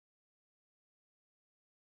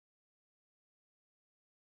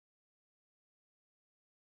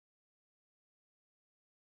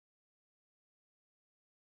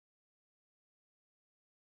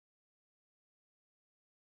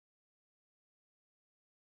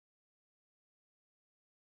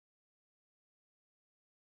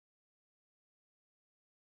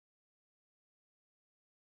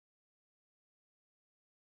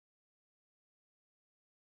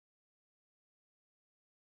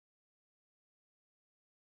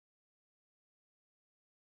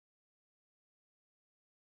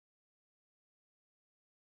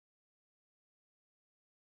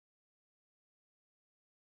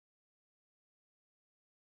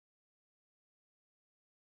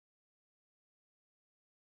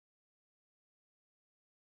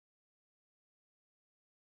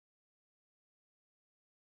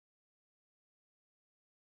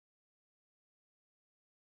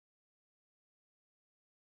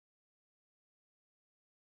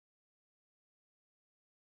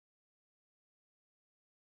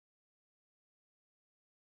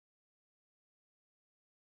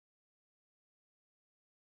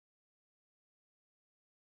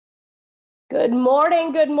Good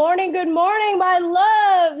morning, good morning, good morning, my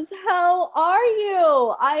loves. How are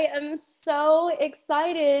you? I am so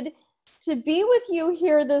excited to be with you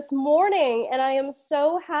here this morning, and I am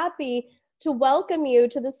so happy to welcome you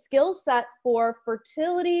to the skill set for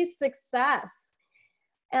fertility success.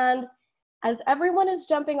 And as everyone is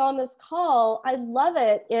jumping on this call, I love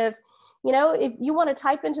it if you want to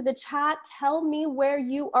type into the chat, tell me where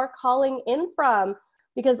you are calling in from,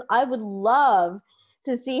 because I would love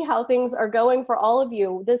to see how things are going for all of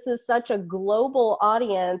you. This is such a global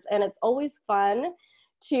audience, and it's always fun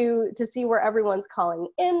to see where everyone's calling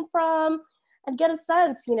in from and get a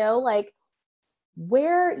sense, like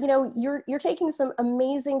where, you're taking some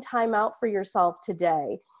amazing time out for yourself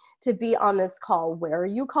today to be on this call. Where are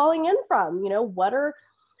you calling in from?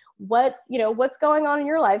 What's going on in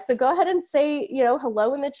your life? So go ahead and say,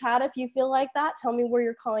 hello in the chat if you feel like that. Tell me where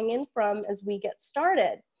you're calling in from as we get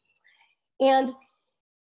started. And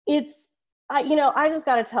I just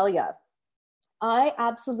got to tell you, I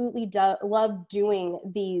absolutely love doing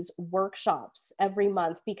these workshops every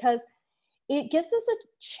month because it gives us a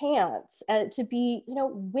chance to be,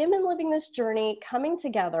 women living this journey, coming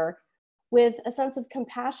together with a sense of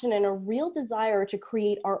compassion and a real desire to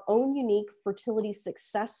create our own unique fertility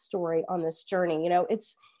success story on this journey.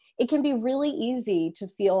 It can be really easy to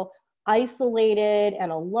feel isolated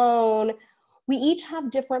and alone. We each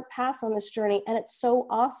have different paths on this journey, and it's so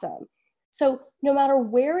awesome. So no matter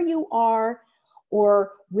where you are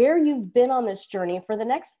or where you've been on this journey for the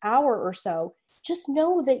next hour or so, just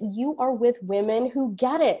know that you are with women who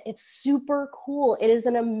get it. It's super cool. It is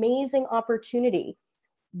an amazing opportunity.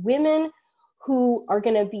 Women who are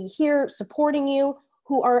going to be here supporting you,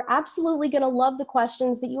 who are absolutely going to love the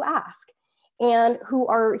questions that you ask, and who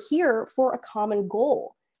are here for a common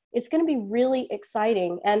goal. It's going to be really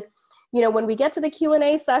exciting. And when we get to the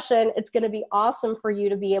Q&A session, it's going to be awesome for you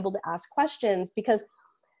to be able to ask questions, because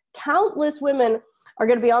countless women are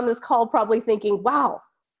going to be on this call probably thinking, wow,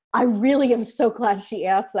 I really am so glad she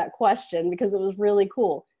asked that question because it was really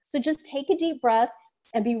cool. So just take a deep breath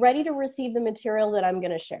and be ready to receive the material that I'm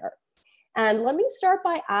going to share. And let me start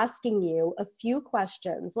by asking you a few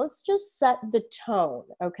questions. Let's just set the tone,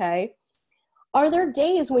 okay? Are there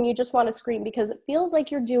days when you just want to scream because it feels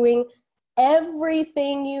like you're doing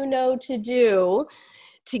everything you know to do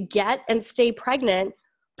to get and stay pregnant,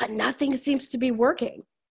 but nothing seems to be working?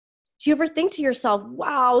 Do you ever think to yourself,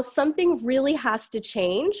 wow, something really has to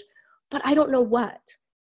change, but I don't know what?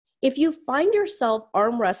 If you find yourself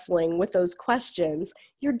arm wrestling with those questions,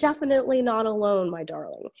 you're definitely not alone, my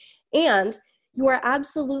darling. And you are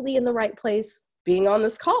absolutely in the right place being on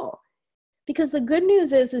this call. Because the good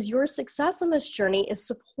news is your success on this journey is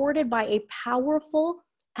supported by a powerful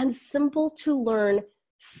and simple to learn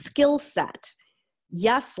skill set.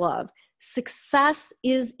 Yes, love, success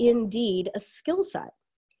is indeed a skill set.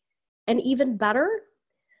 And even better,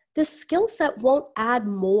 this skill set won't add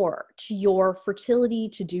more to your fertility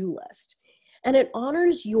to-do list. And it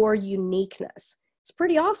honors your uniqueness. It's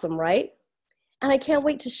pretty awesome, right? And I can't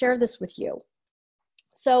wait to share this with you.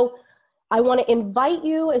 So I want to invite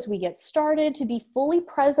you as we get started to be fully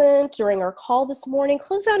present during our call this morning.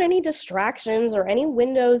 Close out any distractions or any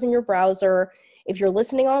windows in your browser. If you're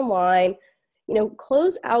listening online,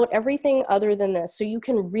 close out everything other than this so you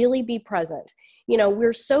can really be present.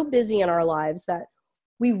 We're so busy in our lives that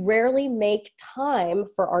we rarely make time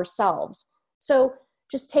for ourselves. So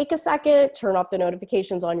just take a second, turn off the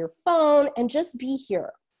notifications on your phone, and just be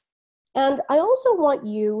here. And I also want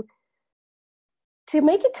you to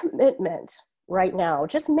make a commitment right now.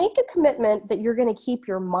 Just make a commitment that you're going to keep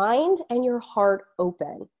your mind and your heart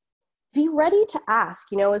open. Be ready to ask,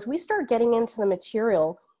 as we start getting into the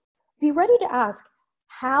material, be ready to ask,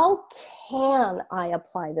 how can I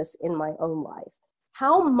apply this in my own life?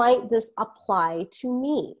 How might this apply to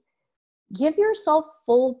me? Give yourself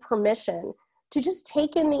full permission to just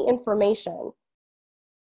take in the information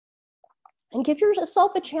and give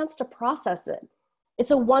yourself a chance to process it.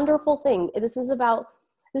 It's a wonderful thing. This is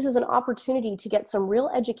an opportunity to get some real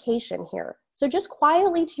education here. So just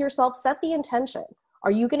quietly to yourself, set the intention. Are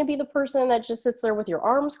you going to be the person that just sits there with your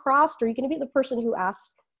arms crossed? Or are you going to be the person who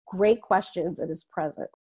asks great questions and is present?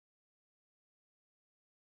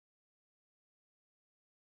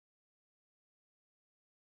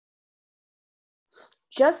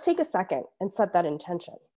 Just take a second and set that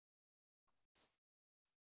intention.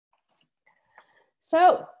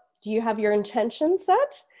 So, do you have your intention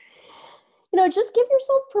set? Just give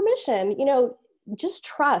yourself permission, just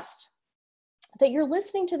trust that you're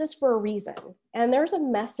listening to this for a reason. And there's a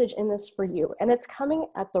message in this for you, and it's coming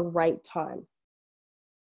at the right time.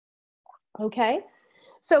 Okay?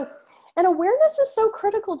 So And awareness is so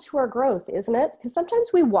critical to our growth, isn't it? Because sometimes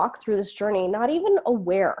we walk through this journey not even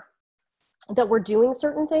aware that we're doing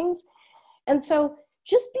certain things. And so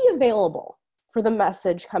just be available for the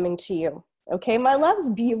message coming to you. Okay, my loves,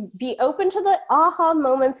 be open to the aha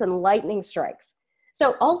moments and lightning strikes.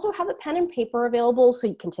 So also have a pen and paper available so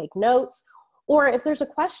you can take notes, or if there's a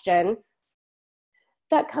question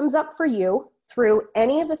that comes up for you through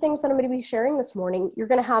any of the things that I'm going to be sharing this morning, you're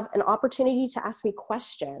going to have an opportunity to ask me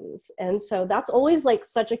questions. And so that's always like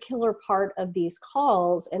such a killer part of these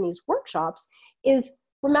calls and these workshops is,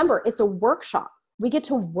 remember, it's a workshop. We get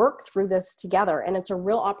to work through this together, and it's a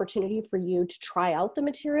real opportunity for you to try out the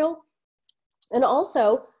material and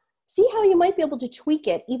also see how you might be able to tweak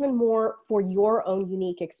it even more for your own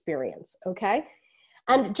unique experience, okay?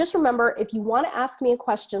 And just remember, if you want to ask me a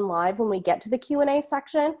question live when we get to the Q&A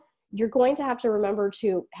section, you're going to have to remember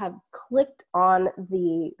to have clicked on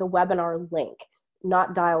the webinar link,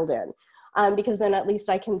 not dialed in, because then at least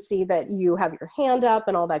I can see that you have your hand up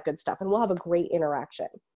and all that good stuff, and we'll have a great interaction.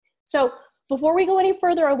 So before we go any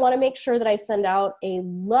further, I want to make sure that I send out a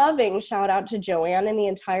loving shout out to Joanne and the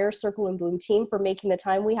entire Circle and Bloom team for making the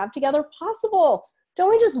time we have together possible. Don't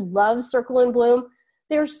we just love Circle and Bloom?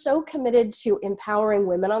 They're so committed to empowering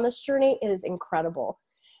women on this journey. It is incredible.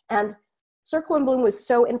 And Circle and Bloom was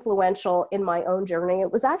so influential in my own journey.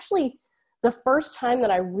 It was actually the first time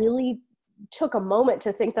that I really took a moment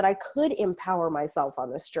to think that I could empower myself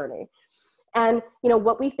on this journey. And you know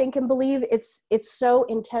what we think and believe, it's so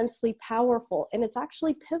intensely powerful, and it's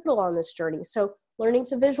actually pivotal on this journey. So learning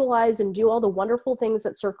to visualize and do all the wonderful things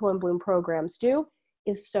that Circle and Bloom programs do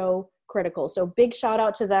is so critical. So big shout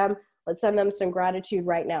out to them. Let's send them some gratitude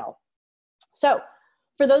right now. So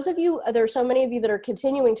for those of you, there are so many of you that are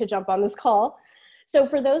continuing to jump on this call. So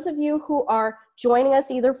for those of you who are joining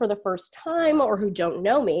us either for the first time or who don't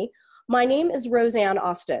know me, my name is Roseanne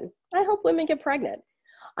Austin. I help women get pregnant.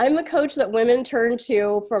 I'm the coach that women turn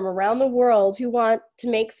to from around the world who want to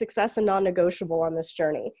make success a non-negotiable on this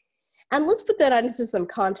journey. And let's put that into some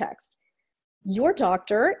context. Your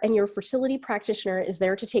doctor and your fertility practitioner is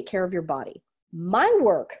there to take care of your body. My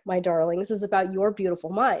work, my darlings, is about your beautiful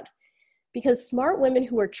mind. Because smart women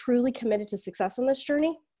who are truly committed to success on this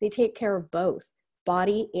journey, they take care of both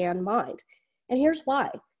body and mind. And here's why.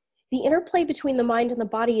 The interplay between the mind and the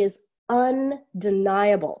body is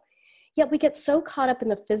undeniable. Yet we get so caught up in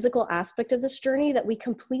the physical aspect of this journey that we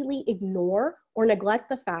completely ignore or neglect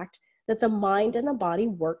the fact that the mind and the body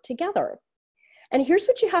work together. And here's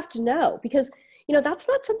what you have to know, because that's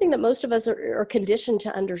not something that most of us are conditioned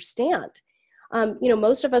to understand.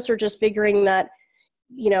 Most of us are just figuring that,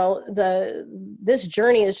 this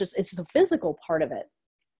journey is it's the physical part of it.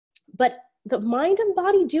 But the mind and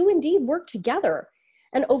body do indeed work together.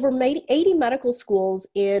 And over 80 medical schools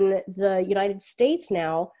in the United States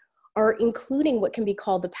now are including what can be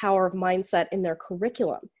called the power of mindset in their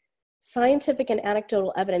curriculum. Scientific and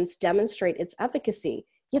anecdotal evidence demonstrate its efficacy,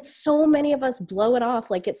 yet so many of us blow it off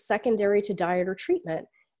like it's secondary to diet or treatment,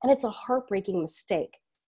 and it's a heartbreaking mistake.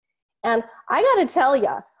 And I gotta tell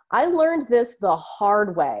you, I learned this the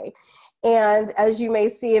hard way. And as you may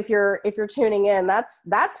see if you're tuning in,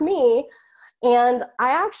 that's me. And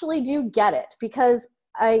I actually do get it, because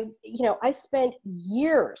I spent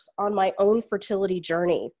years on my own fertility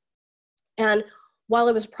journey. And while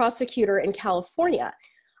I was a prosecutor in California,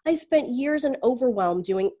 I spent years in overwhelm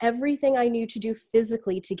doing everything I knew to do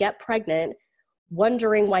physically to get pregnant,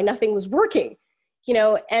 wondering why nothing was working.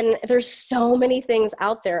 And there's so many things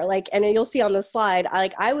out there, and you'll see on the slide,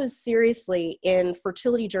 I was seriously in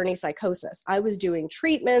fertility journey psychosis. I was doing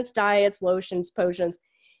treatments, diets, lotions, potions.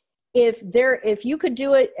 If you could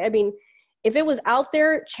do it, if it was out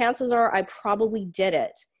there, chances are I probably did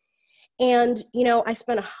it. And, I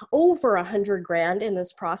spent over $100,000 in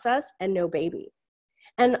this process and no baby.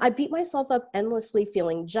 And I beat myself up endlessly,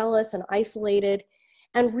 feeling jealous and isolated.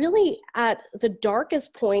 And really at the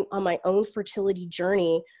darkest point on my own fertility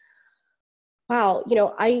journey, wow,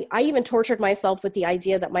 I even tortured myself with the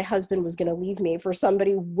idea that my husband was going to leave me for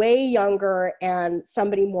somebody way younger and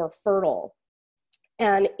somebody more fertile.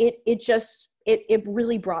 And it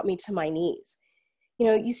really brought me to my knees.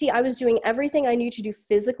 You see, I was doing everything I knew to do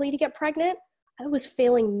physically to get pregnant. I was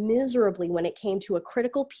failing miserably when it came to a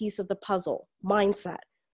critical piece of the puzzle, mindset.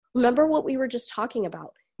 Remember what we were just talking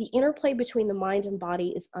about. The interplay between the mind and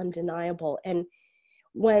body is undeniable. And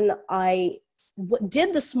when I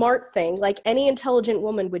did the smart thing, like any intelligent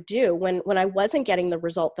woman would do, when I wasn't getting the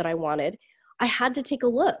result that I wanted, I had to take a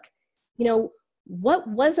look. What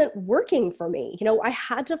wasn't working for me? I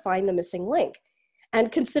had to find the missing link. And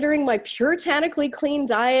considering my puritanically clean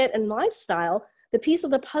diet and lifestyle, the piece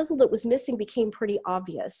of the puzzle that was missing became pretty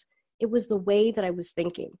obvious. It was the way that I was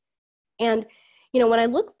thinking. And, when I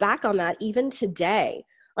look back on that, even today,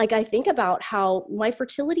 like I think about how my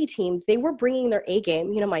fertility team, they were bringing their A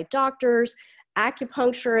game, my doctors,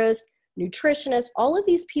 acupuncturists, nutritionists, all of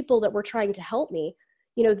these people that were trying to help me,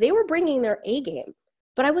 they were bringing their A game,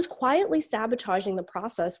 but I was quietly sabotaging the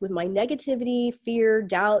process with my negativity, fear,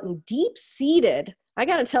 doubt, and deep-seated, I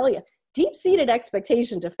got to tell you, deep-seated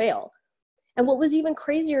expectation to fail. And what was even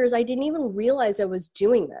crazier is I didn't even realize I was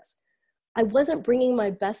doing this. I wasn't bringing my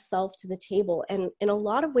best self to the table. And in a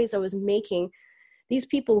lot of ways, I was making these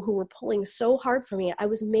people who were pulling so hard for me, I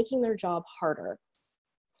was making their job harder.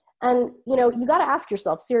 And, you got to ask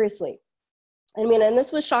yourself, seriously. And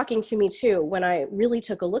this was shocking to me too, when I really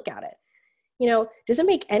took a look at it. Does it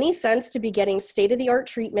make any sense to be getting state-of-the-art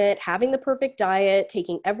treatment, having the perfect diet,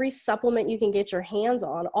 taking every supplement you can get your hands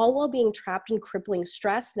on, all while being trapped in crippling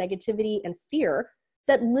stress, negativity, and fear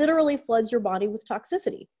that literally floods your body with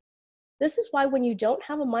toxicity? This is why when you don't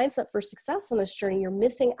have a mindset for success on this journey, you're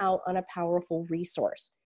missing out on a powerful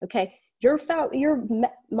resource, okay? Your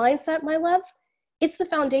mindset, my loves, it's the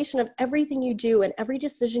foundation of everything you do and every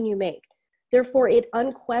decision you make. Therefore, it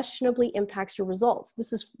unquestionably impacts your results.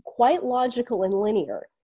 This is quite logical and linear.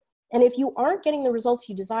 And if you aren't getting the results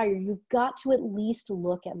you desire, you've got to at least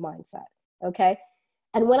look at mindset, okay?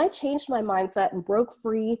 And when I changed my mindset and broke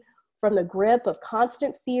free from the grip of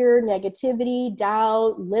constant fear, negativity,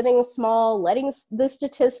 doubt, living small, letting the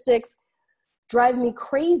statistics drive me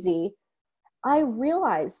crazy, I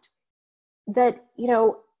realized that,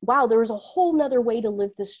 wow, there was a whole nother way to live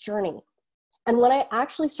this journey. And when I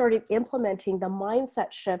actually started implementing the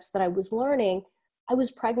mindset shifts that I was learning, I was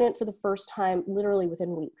pregnant for the first time, literally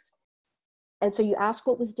within weeks. And so you ask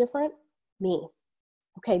what was different? Me.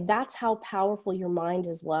 Okay, that's how powerful your mind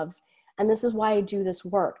is, loves. And this is why I do this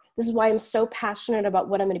work. This is why I'm so passionate about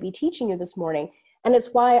what I'm going to be teaching you this morning. And it's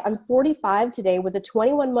why I'm 45 today with a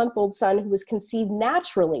 21-month-old son who was conceived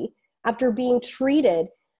naturally after being treated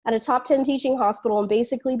at a top 10 teaching hospital and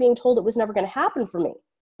basically being told it was never going to happen for me.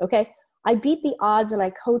 Okay? I beat the odds and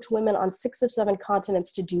I coach women on 6 of 7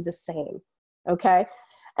 continents to do the same. Okay?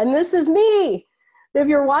 And this is me. If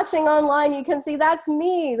you're watching online, you can see that's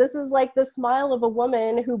me. This is like the smile of a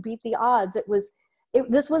woman who beat the odds.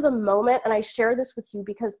 This was a moment, and I share this with you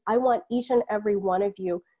because I want each and every one of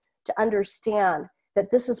you to understand that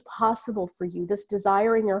this is possible for you. This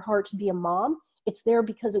desire in your heart to be a mom, it's there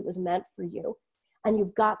because it was meant for you. And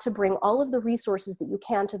you've got to bring all of the resources that you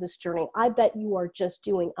can to this journey. I bet you are just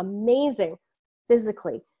doing amazing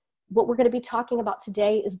physically. What we're going to be talking about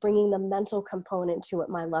today is bringing the mental component to it,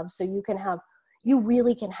 my love, so you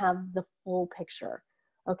really can have the full picture.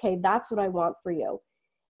 Okay, that's what I want for you.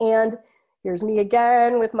 And here's me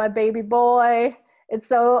again with my baby boy. And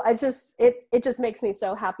so it just makes me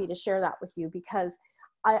so happy to share that with you because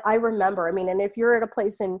I remember, and if you're at a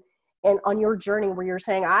place and on your journey where you're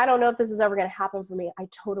saying, I don't know if this is ever going to happen for me, I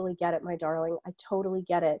totally get it, my darling. I totally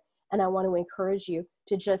get it. And I want to encourage you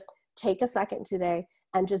to just take a second today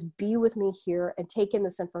and just be with me here and take in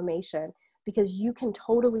this information because you can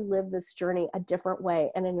totally live this journey a different way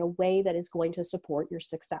and in a way that is going to support your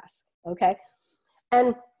success. Okay.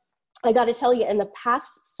 And I got to tell you, in the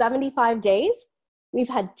past 75 days, we've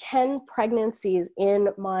had 10 pregnancies in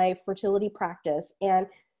my fertility practice. And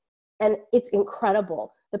it's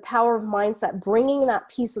incredible. The power of mindset, bringing that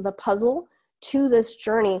piece of the puzzle to this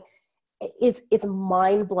journey, it's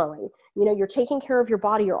mind-blowing. You're taking care of your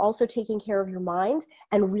body, you're also taking care of your mind,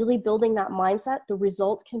 and really building that mindset, the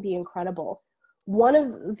results can be incredible. One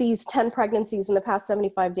of these 10 pregnancies in the past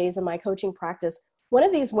 75 days in my coaching practice, one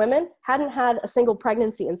of these women hadn't had a single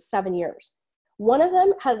pregnancy in 7 years. One of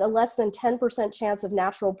them had a less than 10% chance of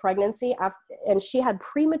natural pregnancy, and she had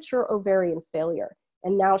premature ovarian failure,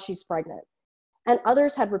 and now she's pregnant. And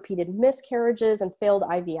others had repeated miscarriages and failed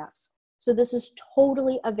IVFs. So this is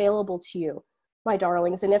totally available to you, my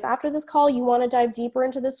darlings. And if after this call you want to dive deeper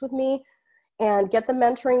into this with me and get the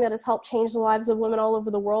mentoring that has helped change the lives of women all over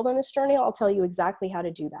the world on this journey, I'll tell you exactly how to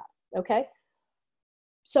do that, okay?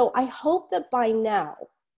 So I hope that by now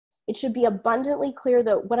it should be abundantly clear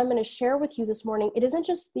that what I'm going to share with you this morning, it isn't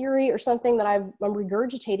just theory or something that I'm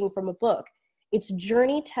regurgitating from a book. It's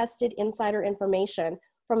journey-tested insider information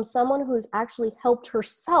from someone who has actually helped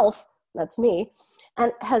herself, that's me,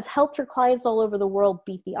 and has helped her clients all over the world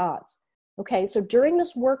beat the odds. Okay, so during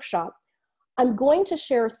this workshop, I'm going to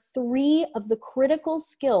share 3 of the critical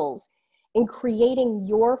skills in creating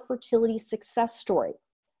your fertility success story.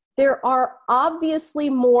 There are obviously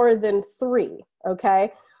more than 3,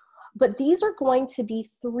 okay? But these are going to be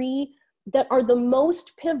 3 that are the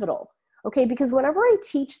most pivotal, okay? Because whenever I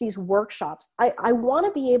teach these workshops, I want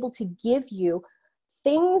to be able to give you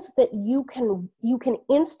things that you can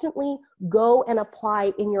instantly go and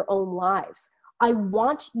apply in your own lives. I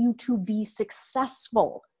want you to be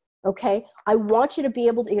successful, okay? I want you to be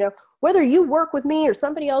able to, whether you work with me or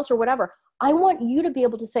somebody else or whatever, I want you to be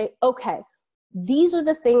able to say, okay, these are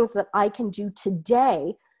the things that I can do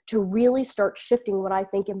today to really start shifting what I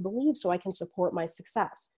think and believe so I can support my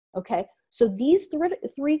success, okay? So these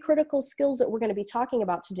three critical skills that we're going to be talking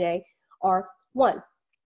about today are, one,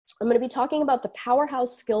 I'm going to be talking about the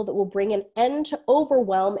powerhouse skill that will bring an end to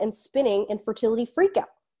overwhelm and spinning and fertility freakout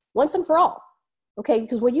once and for all, okay?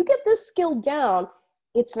 Because when you get this skill down,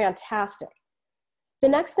 it's fantastic. The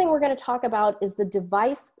next thing we're going to talk about is the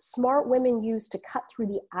device smart women use to cut through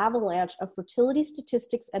the avalanche of fertility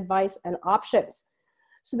statistics, advice, and options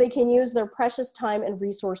so they can use their precious time and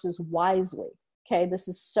resources wisely. Okay, this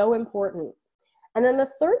is so important. And then the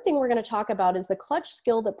third thing we're going to talk about is the clutch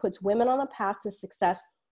skill that puts women on the path to success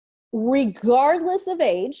regardless of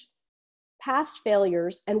age, past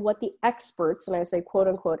failures, and what the experts, and I say quote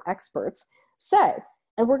unquote experts, say.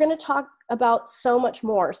 And we're going to talk about so much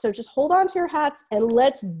more. So just hold on to your hats and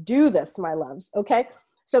let's do this, my loves, okay?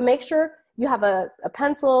 So make sure you have a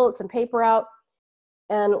pencil, some paper out,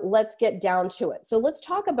 and let's get down to it. So let's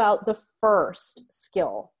talk about the first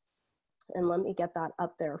skill. And let me get that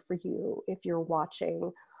up there for you if you're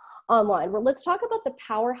watching online. Well, let's talk about the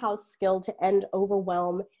powerhouse skill to end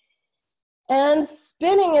overwhelm and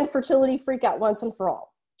spinning infertility freakout once and for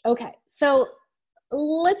all. Okay, so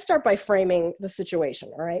let's start by framing the situation,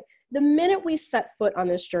 all right? The minute we set foot on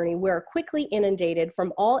this journey, we're quickly inundated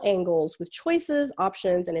from all angles with choices,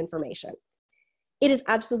 options, and information. It is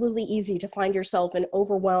absolutely easy to find yourself in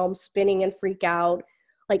overwhelm, spinning and freak out,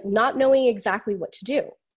 like not knowing exactly what to do.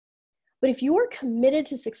 But if you are committed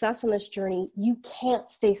to success on this journey, you can't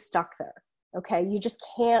stay stuck there, okay? You just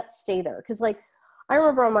can't stay there. Because I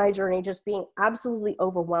remember on my journey just being absolutely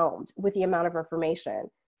overwhelmed with the amount of information.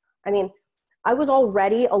 I mean, I was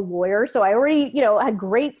already a lawyer, so I already, had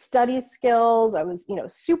great study skills. I was,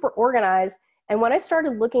 super organized. And when I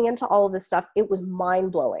started looking into all of this stuff, it was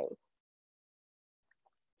mind-blowing.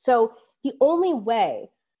 So the only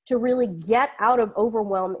way to really get out of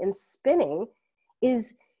overwhelm and spinning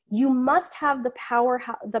is you must have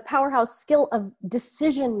the powerhouse skill of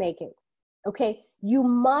decision-making, okay? You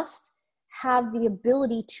must have the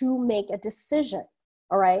ability to make a decision,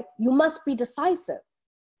 all right? You must be decisive.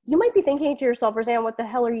 You might be thinking to yourself, Roseanne, what the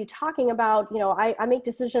hell are you talking about? I make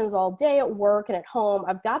decisions all day at work and at home.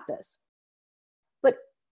 I've got this. But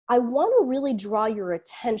I want to really draw your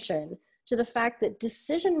attention to the fact that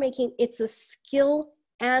decision-making, it's a skill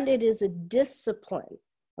and it is a discipline,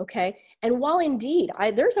 okay? And while indeed,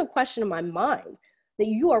 there's no question in my mind that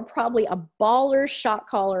you are probably a baller shot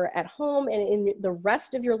caller at home and in the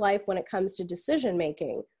rest of your life when it comes to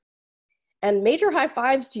decision-making, and major high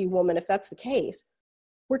fives to you, woman, if that's the case.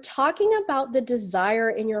 We're talking about the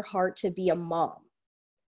desire in your heart to be a mom,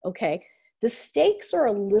 okay? The stakes are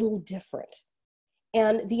a little different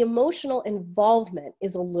and the emotional involvement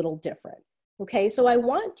is a little different, okay? So I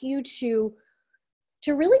want you to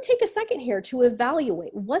really take a second here to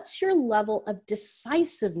evaluate what's your level of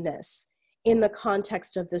decisiveness in the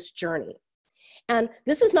context of this journey. And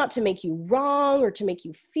this is not to make you wrong or to make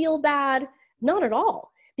you feel bad, not at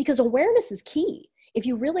all, because awareness is key. If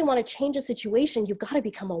you really want to change a situation, you've got to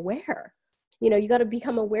become aware. You got to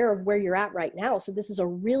become aware of where you're at right now. So this is a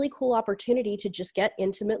really cool opportunity to just get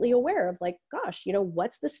intimately aware of gosh,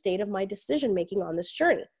 what's the state of my decision-making on this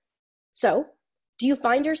journey? So do you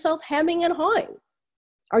find yourself hemming and hawing?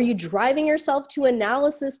 Are you driving yourself to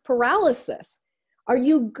analysis paralysis? Are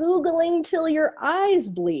you Googling till your eyes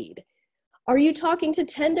bleed? Are you talking to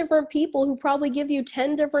 10 different people who probably give you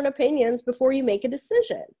 10 different opinions before you make a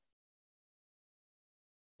decision?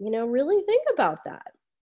 Really think about that.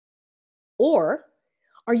 Or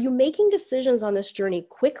are you making decisions on this journey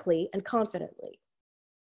quickly and confidently?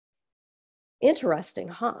 Interesting,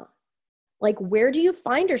 huh? Where do you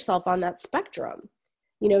find yourself on that spectrum?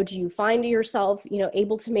 Do you find yourself,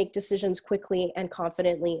 able to make decisions quickly and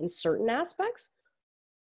confidently in certain aspects?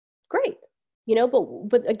 Great.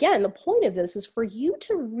 But again, the point of this is for you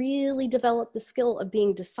to really develop the skill of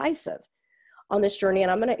being decisive on this journey. And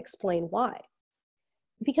I'm going to explain why.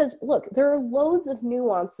 Because look, there are loads of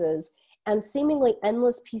nuances and seemingly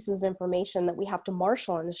endless pieces of information that we have to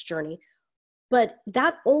marshal on this journey. But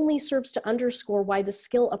that only serves to underscore why the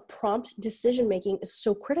skill of prompt decision-making is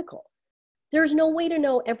so critical. There's no way to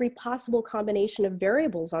know every possible combination of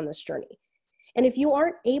variables on this journey. And if you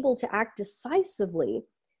aren't able to act decisively,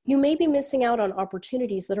 you may be missing out on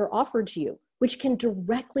opportunities that are offered to you, which can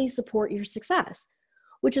directly support your success,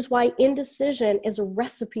 which is why indecision is a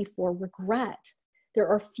recipe for regret. There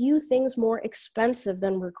are few things more expensive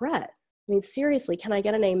than regret. I mean, seriously, can I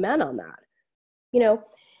get an amen on that? You know,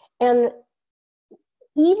 and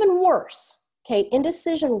even worse, okay,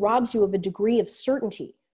 indecision robs you of a degree of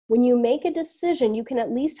certainty. When you make a decision, you can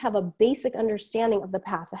at least have a basic understanding of the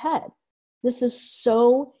path ahead. This is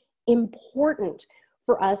so important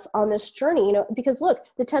for us on this journey, you know, because look,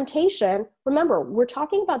 the temptation, remember, we're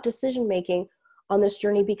talking about decision making on this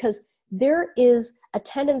journey because there is a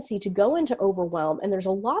tendency to go into overwhelm, and there's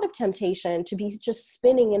a lot of temptation to be just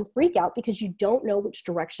spinning and freak out because you don't know which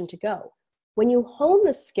direction to go. When you hone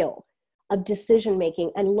the skill of decision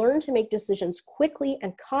making and learn to make decisions quickly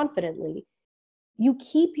and confidently, you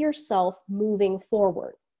keep yourself moving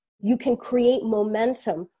forward. You can create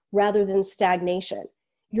momentum rather than stagnation.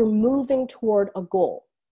 You're moving toward a goal.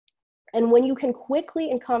 And when you can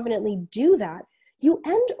quickly and confidently do that, you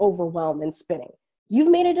end overwhelm and spinning.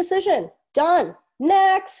 You've made a decision, done,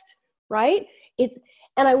 next, right?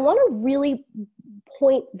 And I want to really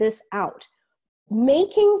point this out.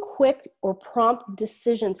 Making quick or prompt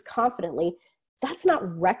decisions confidently, that's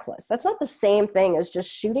not reckless. That's not the same thing as just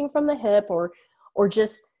shooting from the hip or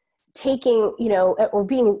just taking, you know, or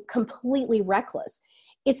being completely reckless.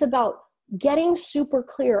 It's about getting super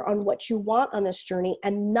clear on what you want on this journey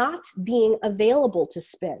and not being available to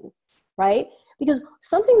spin, right? Because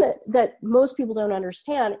something that most people don't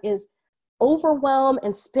understand is overwhelm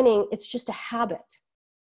and spinning, it's just a habit.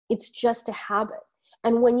 It's just a habit.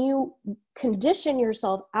 And when you condition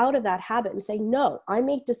yourself out of that habit and say, no, I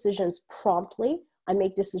make decisions promptly, I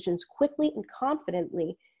make decisions quickly and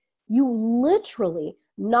confidently, you literally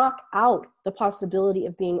knock out the possibility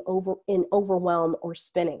of being in overwhelm or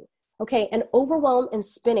spinning. Okay, and overwhelm and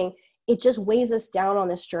spinning, it just weighs us down on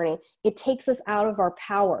this journey. It takes us out of our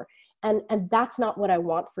power. And that's not what I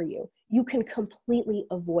want for you. You can completely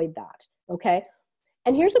avoid that, okay?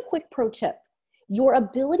 And here's a quick pro tip. Your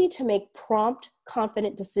ability to make prompt,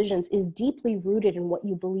 confident decisions is deeply rooted in what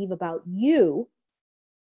you believe about you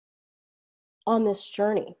on this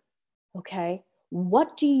journey, okay?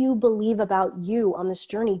 What do you believe about you on this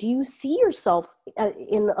journey? Do you see yourself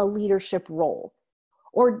in a leadership role?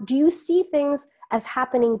 Or do you see things as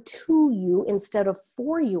happening to you instead of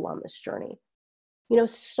for you on this journey? You know,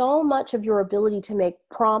 so much of your ability to make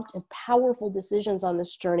prompt and powerful decisions on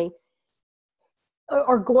this journey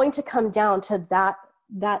are going to come down to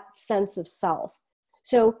that sense of self.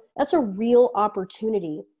 So that's a real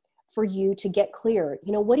opportunity for you to get clear.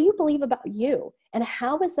 You know, what do you believe about you? And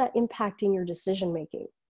how is that impacting your decision making?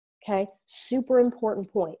 Okay, super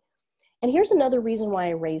important point. And here's another reason why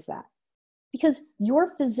I raise that. Because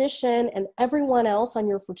your physician and everyone else on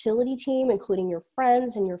your fertility team, including your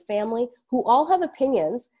friends and your family, who all have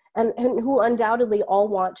opinions and who undoubtedly all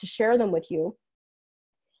want to share them with you,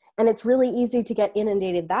 and it's really easy to get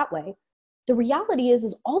inundated that way, the reality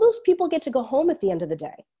is all those people get to go home at the end of the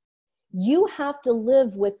day. You have to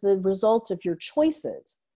live with the result of your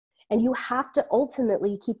choices. And you have to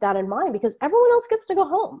ultimately keep that in mind because everyone else gets to go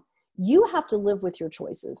home. You have to live with your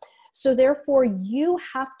choices. So therefore, you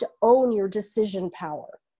have to own your decision power,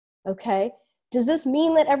 okay? Does this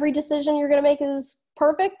mean that every decision you're going to make is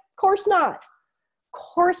perfect? Of course not. Of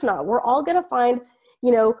course not. We're all going to find,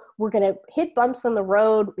 you know, we're going to hit bumps on the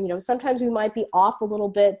road. You know, sometimes we might be off a little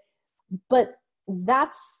bit, but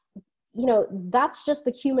that's, you know, that's just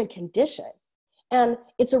the human condition. And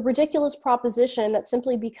it's a ridiculous proposition that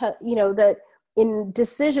simply because, you know, that in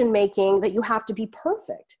decision making that you have to be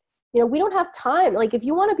perfect. You know, we don't have time. Like if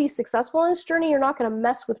you want to be successful in this journey, you're not going to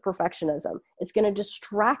mess with perfectionism. It's going to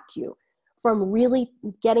distract you from really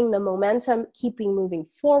getting the momentum, keeping moving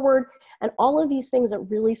forward, and all of these things that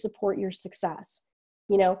really support your success.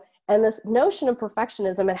 You know, and this notion of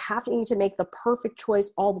perfectionism and having to make the perfect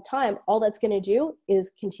choice all the time, all that's going to do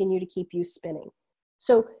is continue to keep you spinning.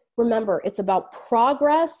 So remember, it's about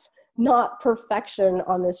progress, not perfection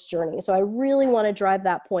on this journey. So I really want to drive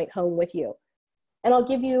that point home with you. And I'll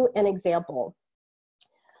give you an example.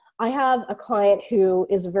 I have a client who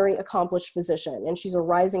is a very accomplished physician, and she's a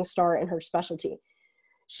rising star in her specialty.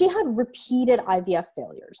 She had repeated IVF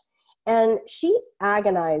failures, and she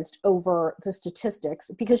agonized over the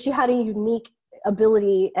statistics because she had a unique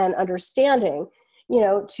ability and understanding, you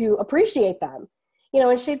know, to appreciate them. You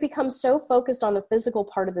know, and she'd become so focused on the physical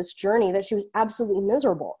part of this journey that she was absolutely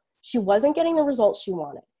miserable. She wasn't getting the results she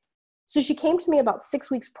wanted. So she came to me about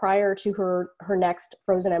 6 weeks prior to her next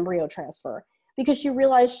frozen embryo transfer because she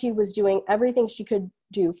realized she was doing everything she could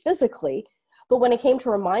do physically, but when it came to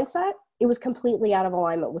her mindset, it was completely out of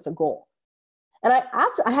alignment with the goal. And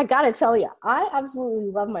I got to tell you, I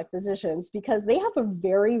absolutely love my physicians because they have a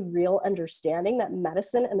very real understanding that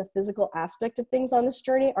medicine and the physical aspect of things on this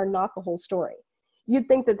journey are not the whole story. you'd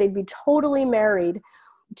think that they'd be totally married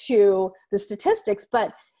to the statistics,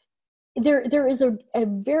 but there is a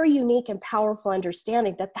very unique and powerful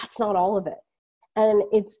understanding that that's not all of it. And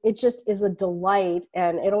it just is a delight.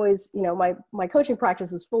 And it always, my coaching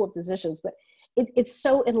practice is full of physicians, but it's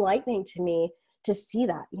so enlightening to me to see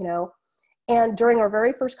that, And during our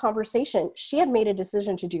very first conversation, she had made a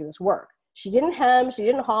decision to do this work. She didn't hem, she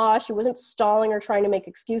didn't haw, she wasn't stalling or trying to make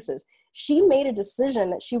excuses. She made a decision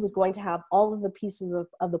that she was going to have all of the pieces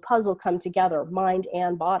of the puzzle come together, mind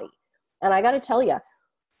and body. And I got to tell you,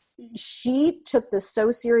 she took this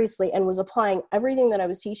so seriously and was applying everything that I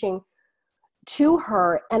was teaching to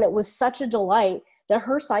her. And it was such a delight that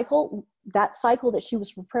her cycle, that cycle that she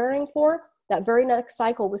was preparing for, that very next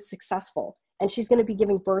cycle was successful. And she's going to be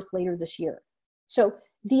giving birth later this year. So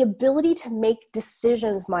the ability to make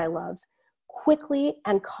decisions, my loves, quickly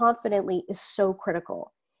and confidently is so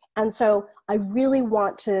critical. And so I really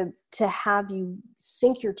want to have you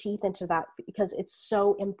sink your teeth into that, because it's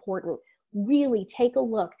so important. Really take a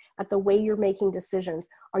look at the way you're making decisions.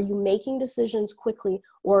 Are you making decisions quickly,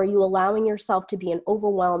 or are you allowing yourself to be in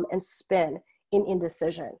overwhelm and spin in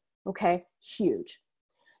indecision? Okay, huge.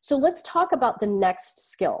 So let's talk about the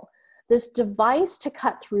next skill. This device to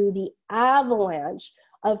cut through the avalanche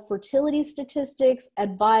of fertility statistics,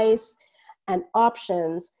 advice, and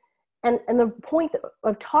options. And the point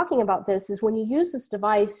of talking about this is when you use this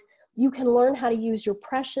device, you can learn how to use your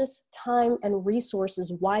precious time and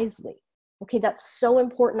resources wisely. Okay, that's so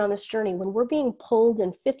important on this journey. When we're being pulled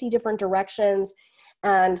in 50 different directions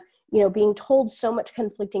and being told so much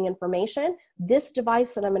conflicting information, this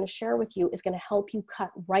device that I'm going to share with you is going to help you cut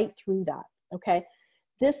right through that. Okay,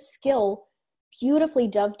 this skill beautifully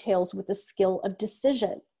dovetails with the skill of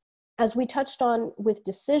decision. As we touched on with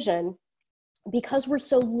decision, because we're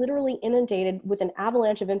so literally inundated with an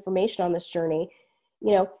avalanche of information on this journey,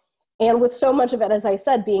 and with so much of it, as I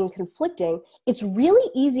said, being conflicting, it's really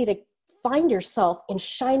easy to find yourself in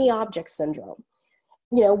shiny object syndrome,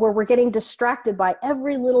 where we're getting distracted by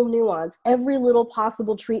every little nuance, every little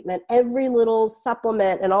possible treatment, every little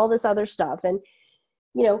supplement, and all this other stuff. And,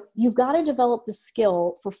 you've got to develop the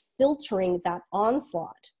skill for filtering that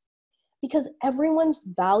onslaught, because everyone's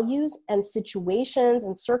values and situations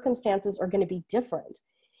and circumstances are going to be different.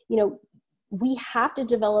 We have to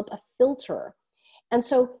develop a filter. And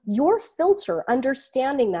so your filter,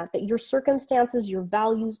 understanding that your circumstances, your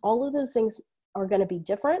values, all of those things are going to be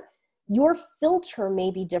different. Your filter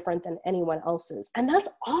may be different than anyone else's. And that's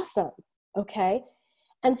awesome. Okay.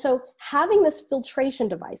 And so having this filtration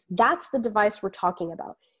device, that's the device we're talking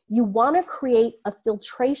about. You want to create a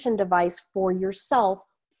filtration device for yourself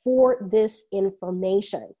for this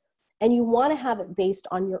information. And you want to have it based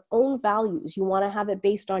on your own values. You want to have it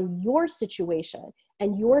based on your situation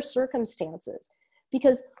and your circumstances.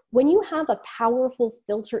 Because when you have a powerful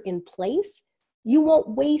filter in place, you won't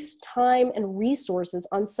waste time and resources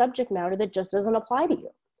on subject matter that just doesn't apply to you.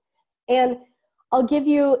 And I'll give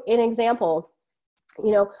you an example.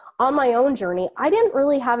 On my own journey, I didn't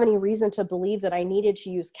really have any reason to believe that I needed to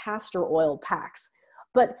use castor oil packs.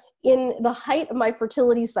 But in the height of my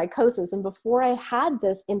fertility psychosis, and before I had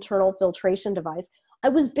this internal filtration device, I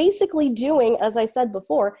was basically doing, as I said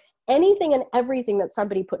before, anything and everything that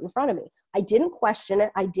somebody put in front of me. I didn't question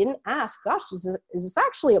it. I didn't ask, gosh, does this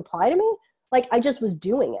actually apply to me? Like, I just was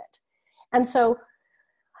doing it. And so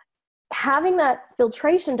having that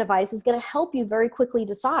filtration device is going to help you very quickly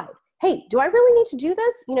decide, hey, do I really need to do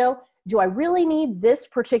this? Do I really need this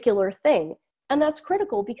particular thing? And that's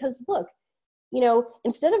critical because, look,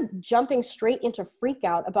 instead of jumping straight into freak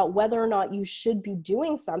out about whether or not you should be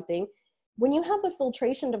doing something, when you have a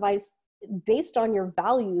filtration device based on your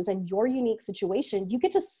values and your unique situation, you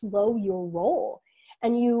get to slow your roll,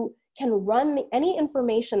 and you can run any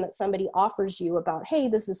information that somebody offers you about, hey,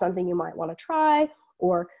 this is something you might want to try,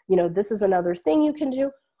 or, this is another thing you can do.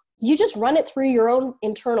 You just run it through your own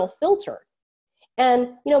internal filter. And,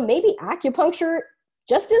 maybe acupuncture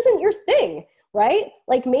just isn't your thing, right?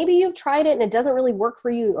 Like maybe you've tried it and it doesn't really work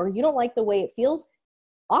for you, or you don't like the way it feels.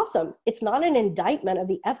 Awesome. It's not an indictment of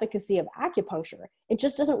the efficacy of acupuncture. It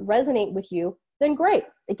just doesn't resonate with you. Then great.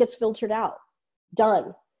 It gets filtered out.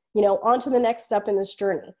 Done. On to the next step in this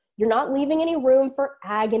journey. You're not leaving any room for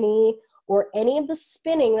agony or any of the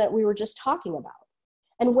spinning that we were just talking about.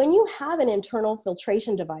 And when you have an internal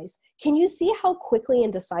filtration device, can you see how quickly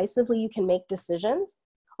and decisively you can make decisions?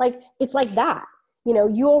 Like, it's like that. You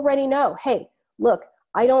already know, hey, look,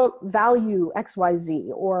 I don't value XYZ,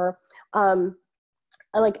 or I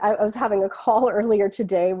was having a call earlier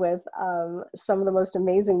today with some of the most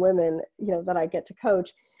amazing women, that I get to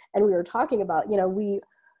coach. And we were talking about,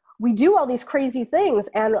 we do all these crazy things.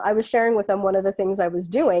 And I was sharing with them one of the things I was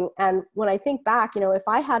doing. And when I think back, if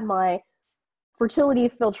I had my fertility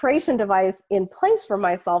filtration device in place for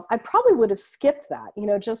myself, I probably would have skipped that,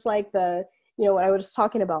 just like what I was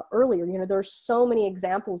talking about earlier. There's so many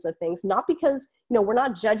examples of things, not because, we're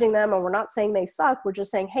not judging them and we're not saying they suck. We're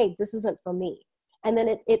just saying, hey, this isn't for me. And then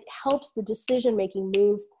it helps the decision-making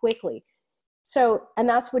move quickly. So, and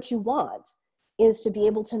that's what you want, is to be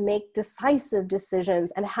able to make decisive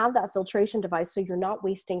decisions and have that filtration device so you're not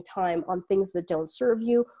wasting time on things that don't serve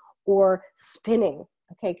you or spinning,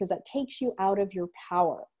 okay? Because that takes you out of your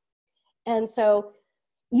power. And so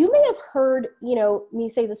you may have heard, me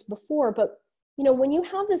say this before, but when you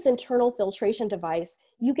have this internal filtration device,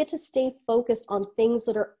 you get to stay focused on things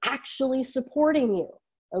that are actually supporting you,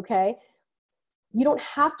 okay? You don't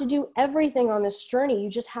have to do everything on this journey. You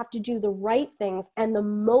just have to do the right things. And the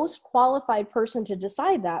most qualified person to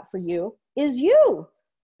decide that for you is you.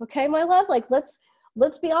 Okay, my love? Like, let's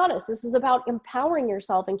be honest. This is about empowering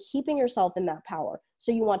yourself and keeping yourself in that power.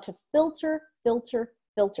 So you want to filter, filter,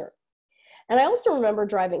 filter. And I also remember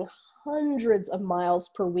driving hundreds of miles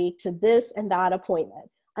per week to this and that appointment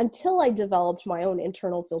until I developed my own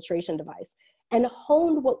internal filtration device and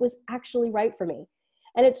honed what was actually right for me.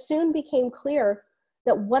 And it soon became clear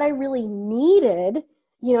that what I really needed,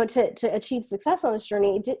 to achieve success on this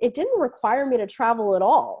journey, it didn't require me to travel at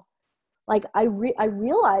all. Like I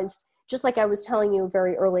realized, just like I was telling you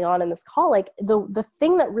very early on in this call, like the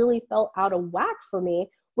thing that really felt out of whack for me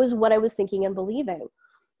was what I was thinking and believing.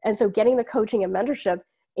 And so getting the coaching and mentorship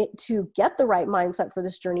to get the right mindset for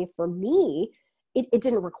this journey for me, it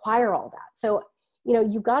didn't require all that. So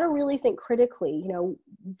you've got to really think critically,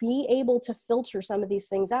 be able to filter some of these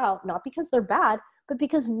things out, not because they're bad, but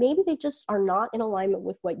because maybe they just are not in alignment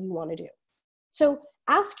with what you want to do. So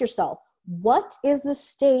ask yourself, what is the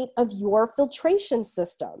state of your filtration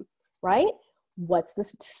system, right? What's the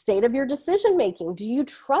state of your decision-making? Do you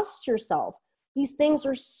trust yourself? These things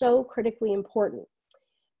are so critically important.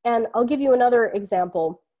 And I'll give you another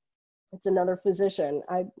example. It's another physician.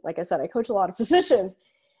 Like I said, I coach a lot of physicians.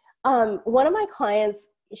 One of my clients,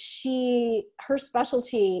 her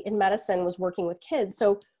specialty in medicine was working with kids.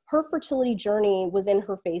 So her fertility journey was in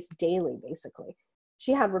her face daily, basically.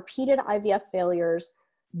 She had repeated IVF failures,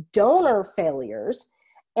 donor failures,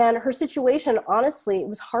 and her situation, honestly, it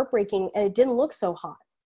was heartbreaking and it didn't look so hot.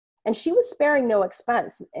 And she was sparing no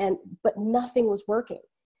expense, but nothing was working.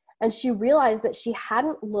 And she realized that she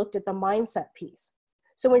hadn't looked at the mindset piece.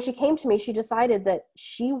 So when she came to me, she decided that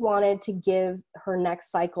she wanted to give her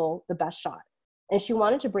next cycle the best shot. And she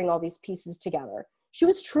wanted to bring all these pieces together. She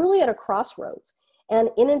was truly at a crossroads and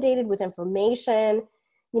inundated with information.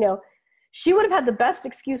 She would have had the best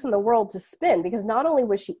excuse in the world to spin, because not only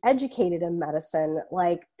was she educated in medicine,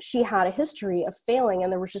 like she had a history of failing,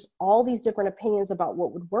 and there was just all these different opinions about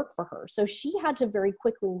what would work for her. So she had to very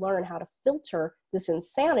quickly learn how to filter this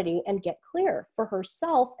insanity and get clear for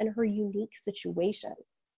herself and her unique situation.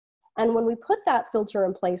 And when we put that filter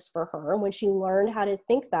in place for her, and when she learned how to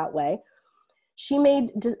think that way, she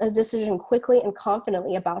made a decision quickly and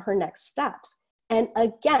confidently about her next steps. And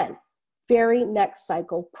again, very next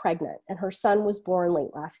cycle pregnant, and her son was born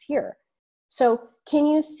late last year. So can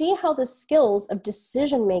you see how the skills of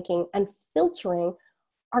decision-making and filtering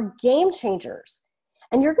are game changers?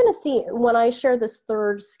 And you're going to see when I share this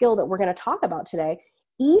third skill that we're going to talk about today,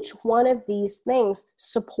 each one of these things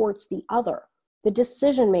supports the other. The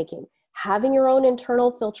decision-making, having your own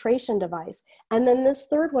internal filtration device, and then this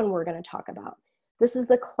third one we're going to talk about. This is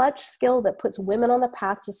the clutch skill that puts women on the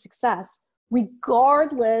path to success,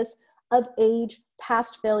 regardless of age,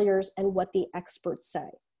 past failures, and what the experts say,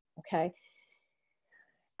 okay?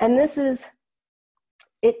 And this is,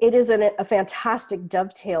 it is a fantastic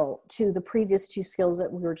dovetail to the previous two skills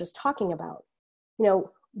that we were just talking about.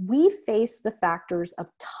 We face the factors of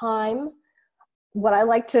time, what I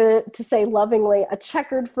like to say lovingly, a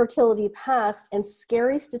checkered fertility past, and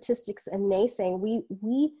scary statistics and naysaying.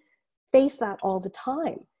 We face that all the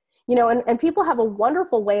time. And people have a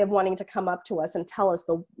wonderful way of wanting to come up to us and tell us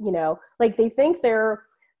like they think they're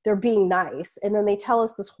being nice. And then they tell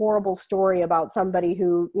us this horrible story about somebody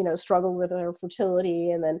who, struggled with their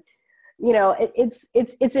fertility. And then,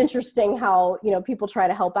 it's interesting how, people try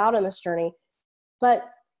to help out on this journey. But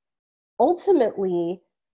ultimately,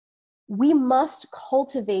 we must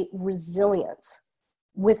cultivate resilience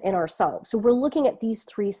within ourselves. So we're looking at these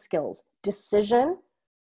three skills: decision,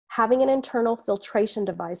 having an internal filtration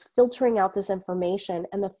device, filtering out this information.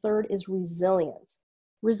 And the third is resilience.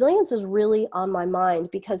 Resilience is really on my mind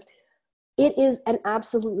because it is an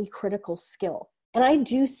absolutely critical skill. And I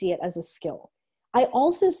do see it as a skill. I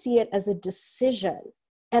also see it as a decision.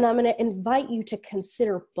 And I'm going to invite you to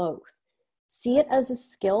consider both. See it as a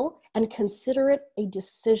skill and consider it a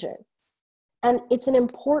decision. And it's an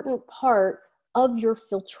important part of your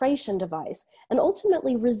filtration device. And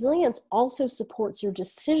ultimately, resilience also supports your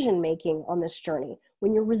decision-making on this journey.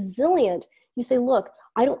 When you're resilient, you say, look,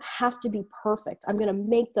 I don't have to be perfect. I'm going to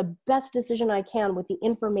make the best decision I can with the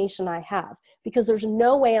information I have, because there's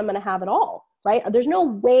no way I'm going to have it all, right? There's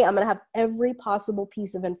no way I'm going to have every possible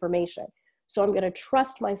piece of information. So I'm going to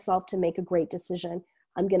trust myself to make a great decision.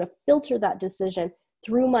 I'm going to filter that decision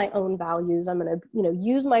through my own values. I'm going to,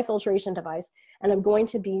 use my filtration device, and I'm going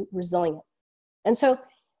to be resilient. And so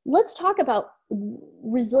let's talk about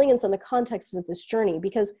resilience in the context of this journey,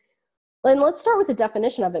 and let's start with the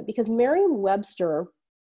definition of it, because Merriam-Webster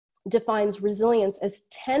defines resilience as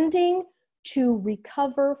tending to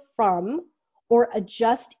recover from or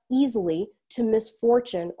adjust easily to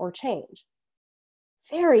misfortune or change.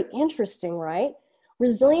 Very interesting, right?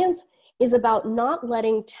 Resilience is about not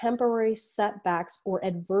letting temporary setbacks or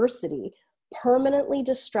adversity permanently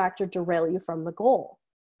distract or derail you from the goal.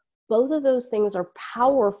 Both of those things are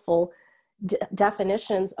powerful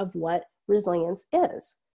definitions of what resilience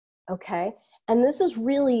is, okay? And this is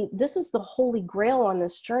the holy grail on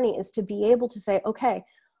this journey, is to be able to say, okay,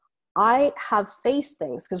 I have faced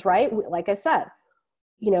things, because, right, like I said,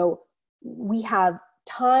 we have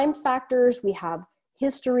time factors, we have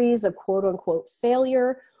histories of quote unquote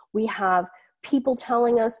failure, we have people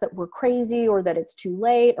telling us that we're crazy or that it's too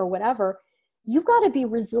late or whatever. You've got to be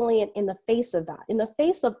resilient in the face of that. In the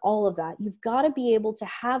face of all of that, you've got to be able to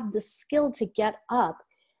have the skill to get up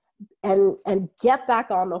and get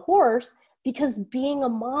back on the horse, because being a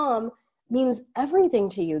mom means everything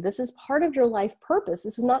to you. This is part of your life purpose.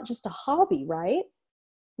 This is not just a hobby, right?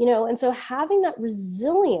 And so having that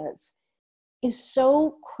resilience is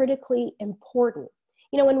so critically important.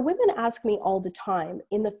 When women ask me all the time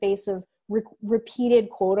in the face of repeated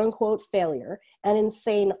quote unquote failure and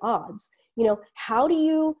insane odds, how do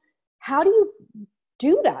you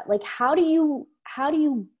do that? Like, how do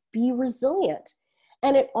you be resilient?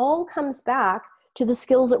 And it all comes back to the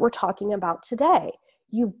skills that we're talking about today.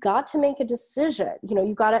 You've got to make a decision.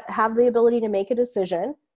 You've got to have the ability to make a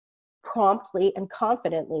decision promptly and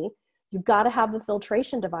confidently. You've got to have the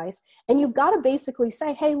filtration device, and you've got to basically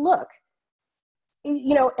say, hey, look,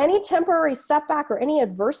 any temporary setback or any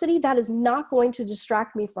adversity, that is not going to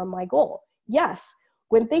distract me from my goal. Yes,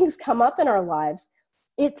 when things come up in our lives,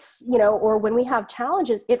 it's, or when we have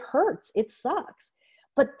challenges, it hurts, it sucks,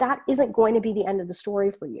 but that isn't going to be the end of the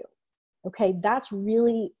story for you. Okay, that's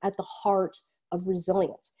really at the heart of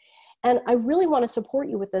resilience. And I really want to support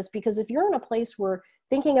you with this, because if you're in a place where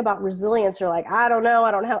thinking about resilience, you're like, I don't know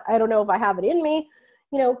if I have it in me,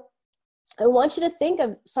 I want you to think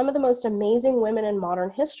of some of the most amazing women in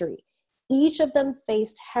modern history. Each of them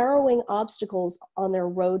faced harrowing obstacles on their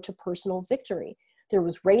road to personal victory. There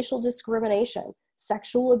was racial discrimination,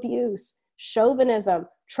 sexual abuse, chauvinism,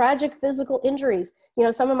 tragic physical injuries.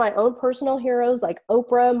 Some of my own personal heroes like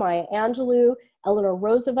Oprah, Maya Angelou, Eleanor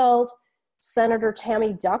Roosevelt, Senator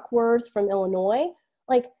Tammy Duckworth from Illinois.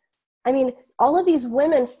 All of these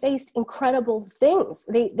women faced incredible things.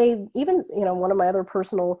 They even, one of my other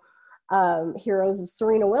personal heroes is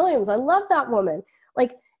Serena Williams. I love that woman.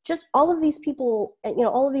 Just all of these people,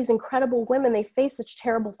 all of these incredible women, they faced such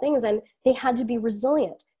terrible things, and they had to be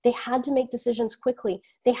resilient. They had to make decisions quickly.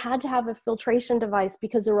 They had to have a filtration device,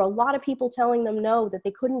 because there were a lot of people telling them no, that they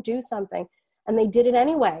couldn't do something, and they did it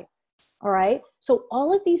anyway. All right. So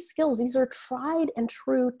all of these skills, these are tried and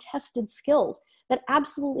true tested skills that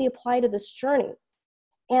absolutely apply to this journey.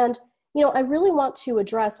 And, I really want to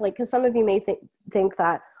address, because some of you may think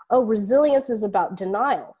that, oh, resilience is about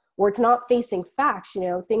denial, or it's not facing facts.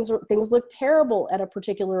 Things look terrible at a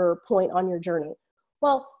particular point on your journey.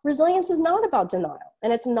 Well, resilience is not about denial,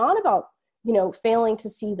 and it's not about, failing to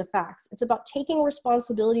see the facts. It's about taking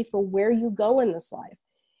responsibility for where you go in this life.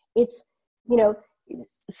 It's,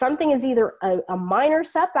 something is either a minor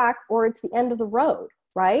setback or it's the end of the road,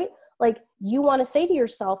 right? You want to say to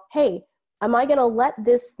yourself, hey, am I going to let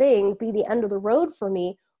this thing be the end of the road for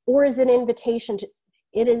me? Or is it an invitation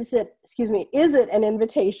is it an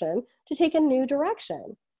invitation to take a new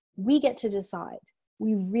direction? We get to decide.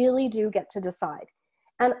 We really do get to decide.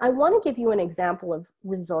 And I want to give you an example of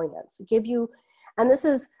resilience. This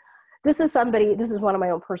is one of my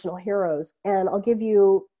own personal heroes. And I'll give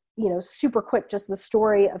you, super quick, just the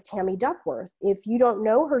story of Tammy Duckworth. If you don't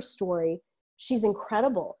know her story, she's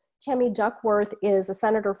incredible. Tammy Duckworth is a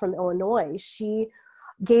senator from Illinois. She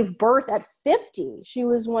gave birth at 50. She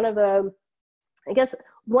was one of the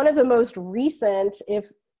most recent, if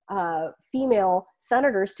female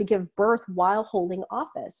senators to give birth while holding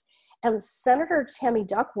office. And Senator Tammy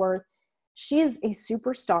Duckworth, she is a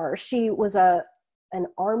superstar. She was an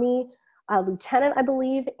Army lieutenant, I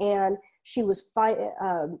believe, and she was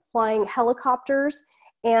flying helicopters,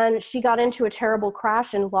 and she got into a terrible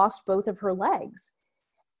crash and lost both of her legs.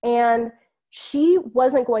 And she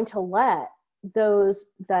wasn't going to let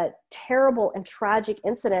that terrible and tragic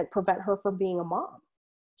incident prevent her from being a mom.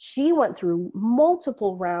 She went through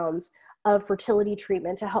multiple rounds of fertility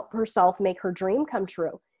treatment to help herself make her dream come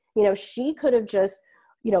true. You know, she could have just,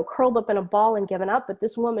 you know, curled up in a ball and given up, but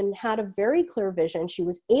this woman had a very clear vision. She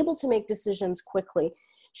was able to make decisions quickly.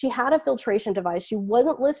 She had a filtration device. She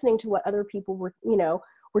wasn't listening to what other people were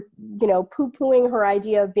poo-pooing her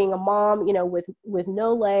idea of being a mom, you know, with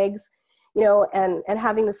no legs, you know, and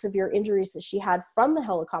having the severe injuries that she had from the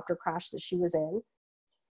helicopter crash that she was in.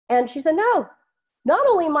 And she said, no, not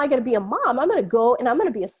only am I going to be a mom, I'm going to go and I'm going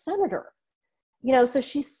to be a senator. You know, so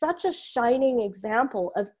she's such a shining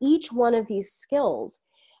example of each one of these skills.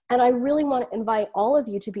 And I really want to invite all of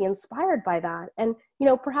you to be inspired by that. And, you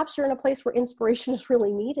know, perhaps you're in a place where inspiration is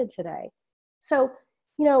really needed today. So,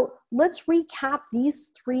 you know, let's recap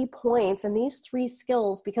these 3 points and these 3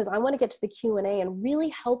 skills, because I want to get to the Q&A and really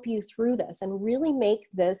help you through this and really make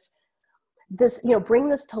this, you know, bring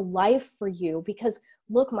this to life for you. Because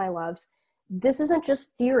look, my loves, this isn't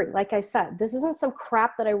just theory. Like I said, this isn't some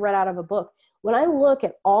crap that I read out of a book. When I look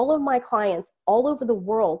at all of my clients all over the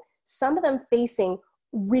world, some of them facing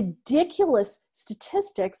ridiculous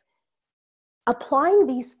statistics, applying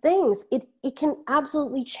these things, it can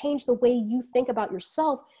absolutely change the way you think about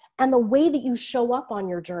yourself and the way that you show up on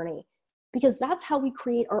your journey, because that's how we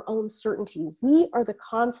create our own certainty. We are the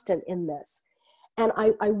constant in this. And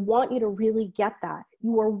I want you to really get that.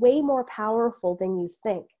 You are way more powerful than you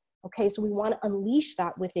think. Okay, so we want to unleash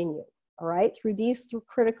that within you, all right, through these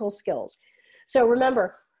critical skills. So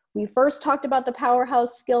remember, we first talked about the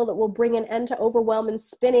powerhouse skill that will bring an end to overwhelm and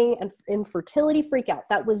spinning and infertility freakout.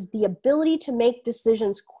 That was the ability to make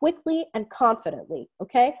decisions quickly and confidently,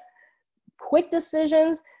 okay? Quick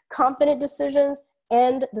decisions, confident decisions,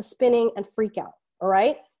 and the spinning and freakout, all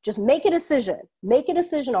right? Just make a decision. Make a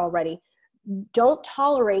decision already. Don't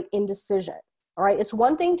tolerate indecision, all right? It's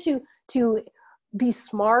one thing to be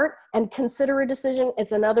smart and consider a decision.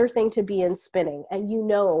 It's another thing to be in spinning, and you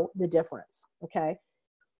know the difference, okay?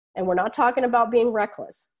 And we're not talking about being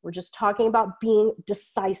reckless. We're just talking about being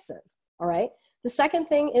decisive, all right? The second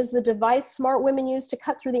thing is the device smart women use to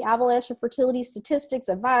cut through the avalanche of fertility statistics,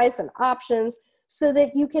 advice, and options so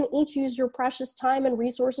that you can each use your precious time and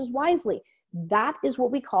resources wisely. That is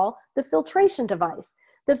what we call the filtration device.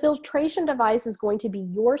 The filtration device is going to be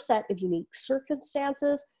your set of unique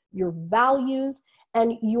circumstances, your values,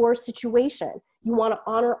 and your situation. You want to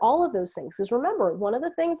honor all of those things. Because remember, one of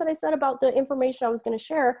the things that I said about the information I was going to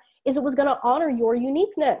share is it was going to honor your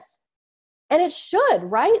uniqueness. And it should,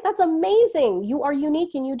 right? That's amazing. You are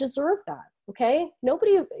unique and you deserve that, okay?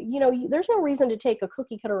 Nobody, you know, there's no reason to take a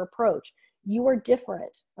cookie cutter approach. You are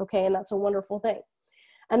different, okay? And that's a wonderful thing.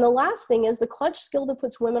 And the last thing is the clutch skill that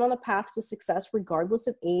puts women on the path to success regardless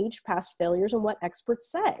of age, past failures, and what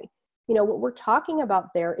experts say. You know, what we're talking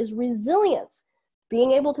about there is resilience.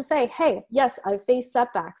 Being able to say, hey, yes, I've faced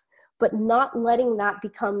setbacks, but not letting that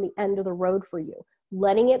become the end of the road for you.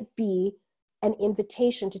 Letting it be an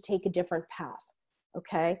invitation to take a different path,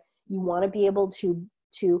 okay? You want to be able to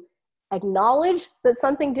acknowledge that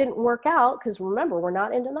something didn't work out, because remember, we're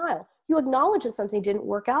not in denial. You acknowledge that something didn't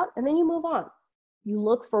work out, and then you move on. You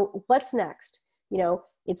look for what's next. You know,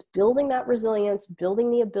 it's building that resilience, building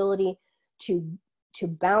the ability to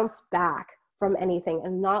bounce back from anything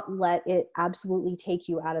and not let it absolutely take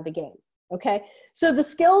you out of the game. Okay. So the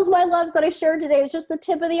skills, my loves, that I shared today is just the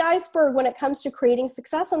tip of the iceberg when it comes to creating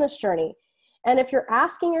success on this journey. And if you're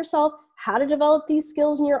asking yourself how to develop these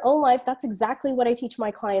skills in your own life, that's exactly what I teach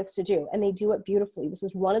my clients to do. And they do it beautifully. This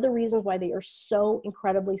is one of the reasons why they are so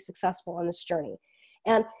incredibly successful on this journey.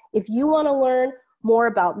 And if you want to learn more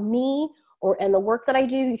about me and the work that I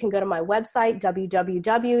do, you can go to my website,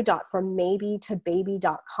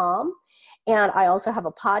 www.frommaybe2baby.com. And I also have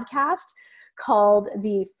a podcast called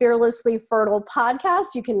the Fearlessly Fertile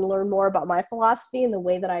Podcast. You can learn more about my philosophy and the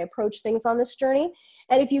way that I approach things on this journey.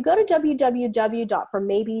 And if you go to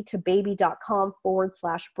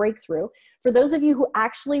www.frommaybe2baby.com/breakthrough, for those of you who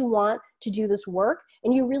actually want to do this work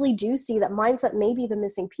and you really do see that mindset may be the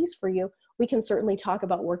missing piece for you, we can certainly talk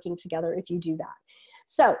about working together if you do that.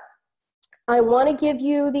 So I want to give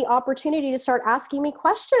you the opportunity to start asking me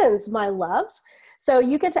questions, my loves. So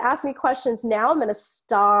you get to ask me questions now. I'm going to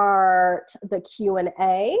start the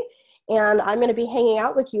Q&A. And I'm going to be hanging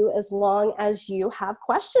out with you as long as you have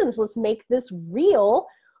questions. Let's make this real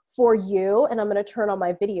for you. And I'm going to turn on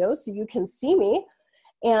my video so you can see me.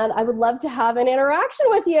 And I would love to have an interaction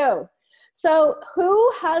with you. So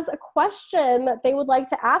who has a question that they would like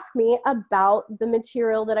to ask me about the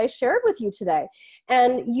material that I shared with you today?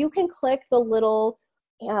 And you can click the little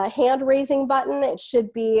hand raising button. It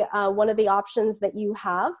should be one of the options that you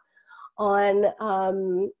have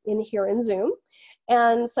on in here in Zoom.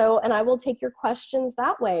 And I will take your questions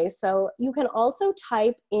that way. So you can also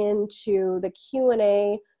type into the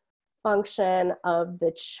Q&A function of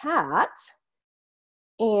the chat,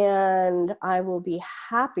 and I will be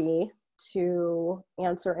happy to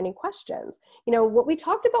answer any questions. You know, what we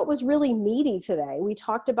talked about was really meaty today. We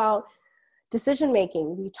talked about decision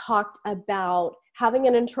making. We talked about having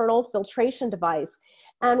an internal filtration device.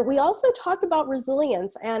 And we also talked about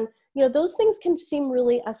resilience. And, you know, those things can seem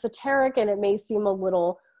really esoteric, and it may seem a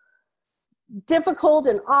little difficult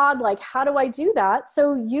and odd, like, how do I do that?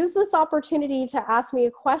 So use this opportunity to ask me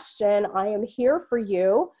a question. I am here for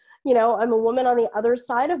you. You know, I'm a woman on the other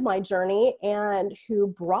side of my journey and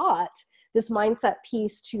who brought this mindset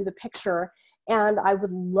piece to the picture. And I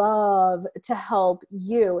would love to help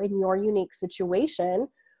you in your unique situation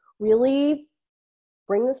really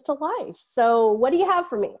bring this to life. So what do you have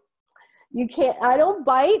for me? I don't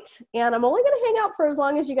bite, and I'm only going to hang out for as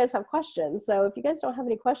long as you guys have questions. So if you guys don't have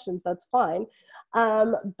any questions, that's fine.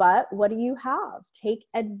 But what do you have? Take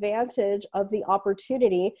advantage of the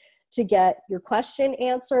opportunity to get your question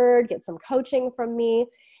answered, get some coaching from me,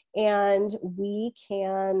 and we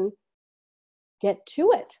can get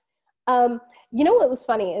to it. You know what was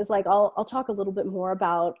funny is, like, I'll talk a little bit more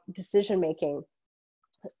about decision making.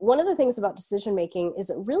 One of the things about decision making is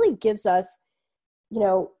it really gives us, you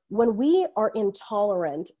know, when we are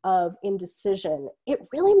intolerant of indecision, it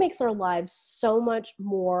really makes our lives so much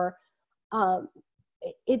more,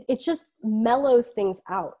 it just mellows things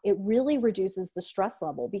out. It really reduces the stress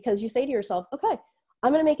level, because you say to yourself, okay,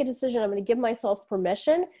 I'm going to make a decision. I'm going to give myself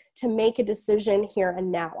permission to make a decision here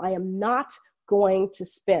and now. I am not going to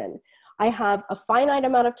spin. I have a finite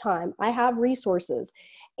amount of time. I have resources,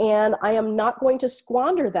 and I am not going to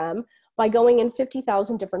squander them by going in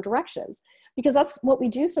 50,000 different directions. Because that's what we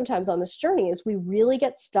do sometimes on this journey, is we really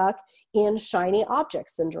get stuck in shiny object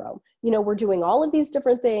syndrome. You know, we're doing all of these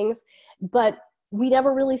different things, but we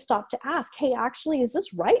never really stop to ask, hey, actually, is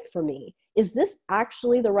this right for me? Is this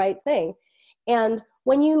actually the right thing? And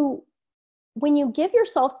when you give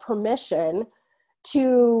yourself permission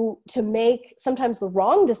to make sometimes the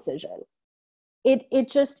wrong decision,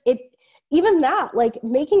 even that, like,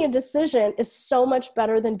 making a decision is so much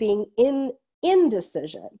better than being in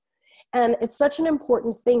indecision. And it's such an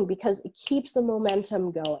important thing because it keeps the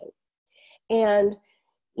momentum going. And,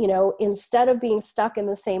 you know, instead of being stuck in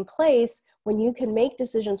the same place, when you can make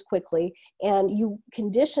decisions quickly and you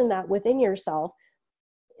condition that within yourself,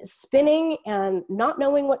 spinning and not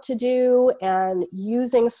knowing what to do and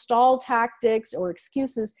using stall tactics or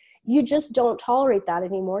excuses, you just don't tolerate that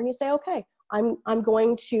anymore. And you say, okay, I'm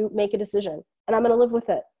going to make a decision, and I'm going to live with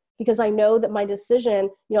it, because I know that my decision,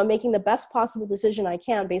 you know, I'm making the best possible decision I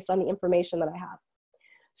can based on the information that I have.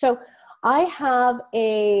 So I have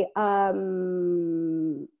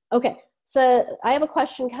so I have a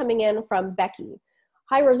question coming in from Becky.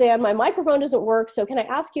 Hi, Roseanne, my microphone doesn't work, so can I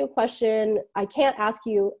ask you a question? I can't ask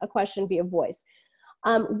you a question via voice.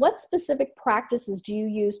 What specific practices do you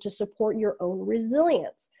use to support your own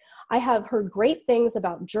resilience? I have heard great things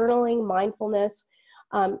about journaling, mindfulness,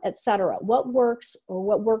 etc. What works, or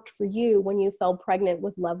what worked for you when you fell pregnant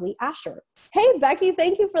with lovely Asher? Hey, Becky,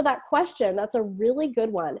 thank you for that question. That's a really good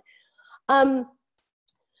one.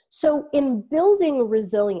 So in building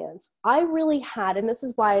resilience, I really had, and this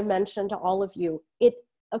is why I mentioned to all of you,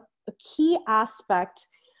 a key aspect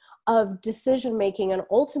of decision-making and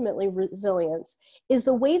ultimately resilience is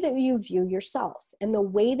the way that you view yourself and the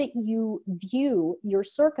way that you view your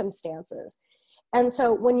circumstances. And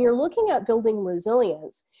so when you're looking at building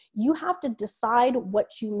resilience, you have to decide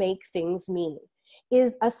what you make things mean.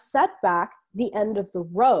 Is a setback the end of the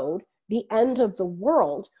road, the end of the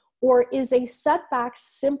world, or is a setback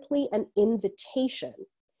simply an invitation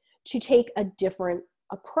to take a different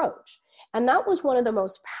approach? And that was one of the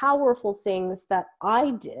most powerful things that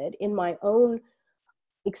I did in my own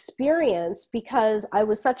experience, because I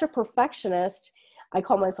was such a perfectionist. I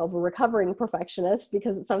call myself a recovering perfectionist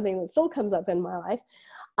because it's something that still comes up in my life.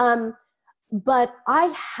 But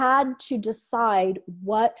I had to decide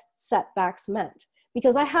what setbacks meant,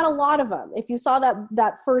 because I had a lot of them. If you saw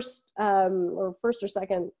that first or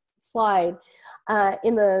second slide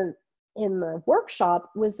in the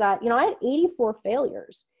workshop, was that, you know, I had 84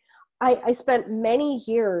 failures. I spent many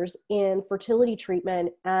years in fertility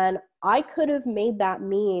treatment, and I could have made that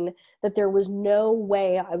mean that there was no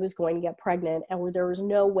way I was going to get pregnant, and there was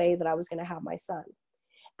no way that I was going to have my son.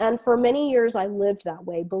 And for many years, I lived that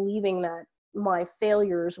way, believing that my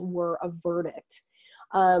failures were a verdict.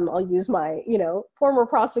 I'll use my, former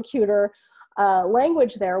prosecutor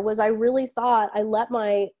language there. Was I really thought I let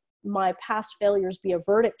my past failures be a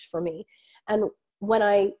verdict for me. And when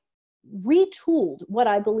I retooled what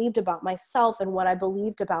I believed about myself and what I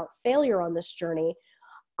believed about failure on this journey,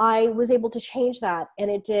 I was able to change that. And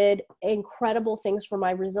it did incredible things for my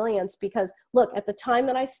resilience, because look, at the time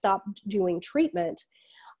that I stopped doing treatment,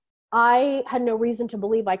 I had no reason to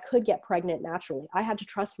believe I could get pregnant naturally. I had to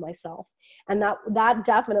trust myself. And that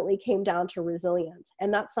definitely came down to resilience.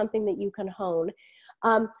 And that's something that you can hone.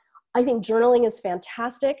 I think journaling is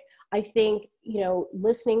fantastic. I think,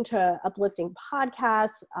 listening to uplifting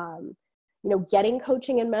podcasts, getting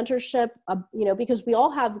coaching and mentorship, because we all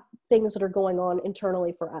have things that are going on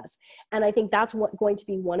internally for us. And I think that's going to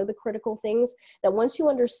be one of the critical things, that once you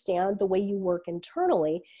understand the way you work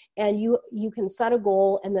internally, and you can set a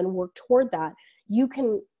goal and then work toward that, you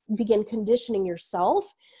can begin conditioning yourself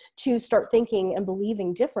to start thinking and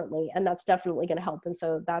believing differently. And that's definitely going to help. And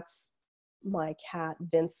so that's my cat,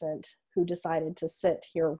 Vincent, who decided to sit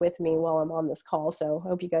here with me while I'm on this call. So I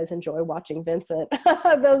hope you guys enjoy watching Vincent,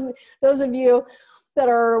 those of you that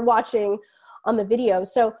are watching on the video.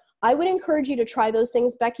 So I would encourage you to try those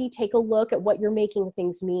things, Becky. Take a look at what you're making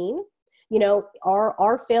things mean.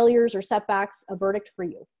 Are failures or setbacks a verdict for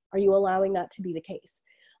you? Are you allowing that to be the case?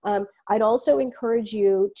 I'd also encourage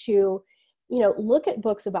you to look at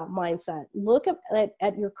books about mindset, look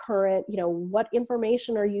at your current, what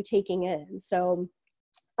information are you taking in? So,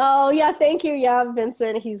 oh yeah, thank you. Yeah,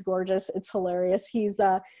 Vincent, he's gorgeous. It's hilarious. He's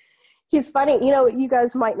funny. You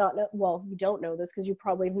guys might not know, well, you don't know this because you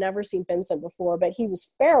probably have never seen Vincent before, but he was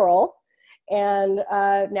feral. And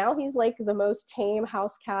now he's like the most tame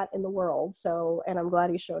house cat in the world. So, and I'm glad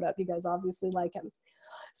he showed up. You guys obviously like him.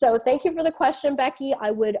 So thank you for the question, Becky.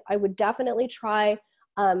 I would definitely try.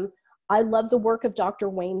 I love the work of Dr.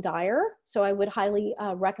 Wayne Dyer, so I would highly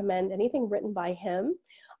recommend anything written by him,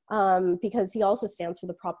 because he also stands for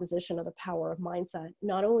the proposition of the power of mindset,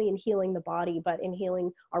 not only in healing the body, but in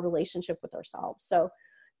healing our relationship with ourselves. So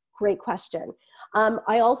great question.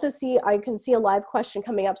 I can see a live question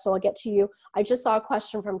coming up, so I'll get to you. I just saw a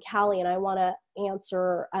question from Callie, and I want to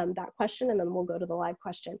answer that question, and then we'll go to the live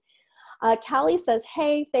question. Callie says,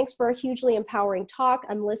 hey, thanks for a hugely empowering talk.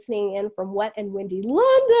 I'm listening in from wet and windy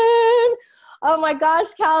London. Oh my gosh,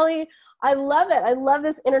 Callie, I love it. I love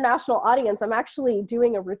this international audience. I'm actually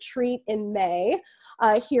doing a retreat in May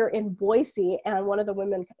here in Boise, and one of the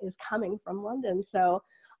women is coming from London. So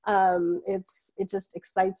it just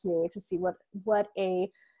excites me to see what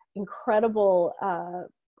a incredible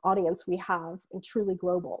audience we have, and truly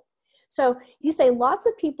global. So you say, lots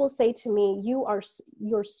of people say to me,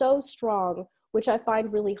 you're so strong, which I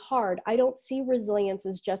find really hard. I don't see resilience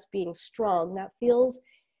as just being strong.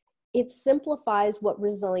 It simplifies what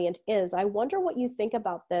resilient is. I wonder what you think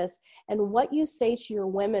about this, and what you say to your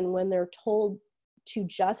women when they're told to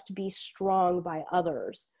just be strong by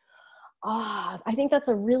others. I think that's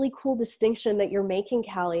a really cool distinction that you're making,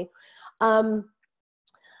 Callie.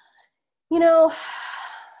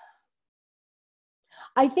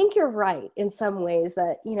 I think you're right in some ways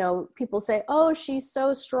that, people say, oh, she's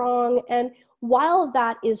so strong. And while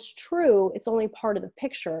that is true, it's only part of the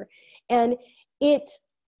picture. And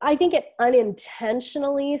I think it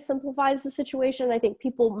unintentionally simplifies the situation. I think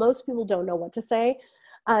most people don't know what to say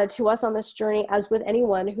to us on this journey, as with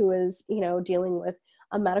anyone who is, dealing with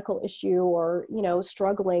a medical issue or,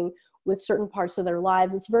 struggling with certain parts of their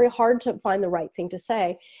lives. It's very hard to find the right thing to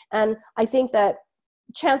say. And I think that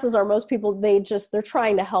chances are most people, they're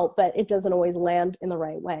trying to help, but it doesn't always land in the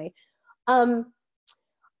right way.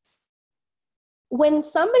 When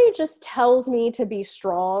somebody just tells me to be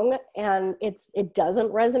strong and it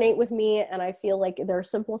doesn't resonate with me, and I feel like they're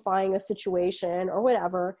simplifying a situation or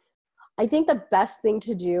whatever, I think the best thing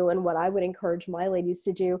to do, and what I would encourage my ladies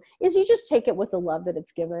to do, is you just take it with the love that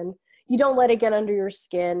it's given. You don't let it get under your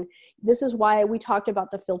skin. This is why we talked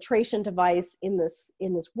about the filtration device in this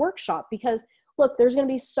workshop, because look, there's going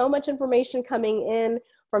to be so much information coming in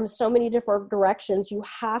from so many different directions. You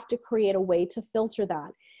have to create a way to filter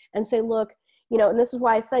that and say, look, and this is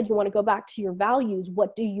why I said you want to go back to your values.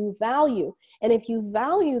 What do you value? And if you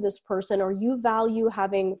value this person, or you value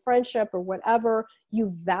having friendship or whatever, you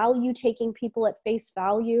value taking people at face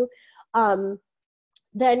value,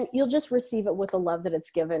 then you'll just receive it with the love that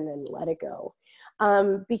it's given and let it go.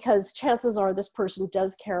 Because chances are this person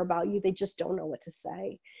does care about you. They just don't know what to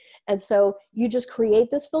say. And so you just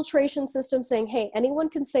create this filtration system saying, hey, anyone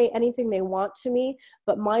can say anything they want to me,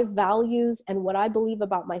 but my values and what I believe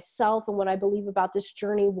about myself and what I believe about this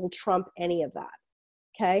journey will trump any of that.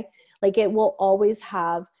 Okay. Like it will always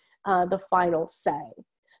have the final say.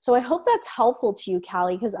 So I hope that's helpful to you,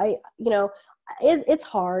 Callie, because it's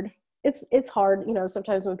hard. It's hard,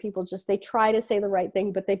 sometimes when people they try to say the right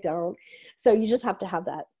thing, but they don't. So you just have to have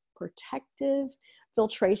that protective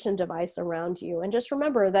filtration device around you. And just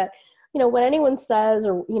remember that, when anyone says,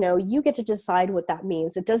 or, you get to decide what that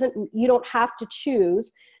means. You don't have to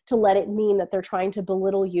choose to let it mean that they're trying to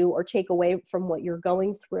belittle you or take away from what you're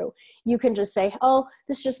going through. You can just say, oh,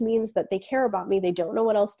 this just means that they care about me. They don't know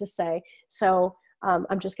what else to say. So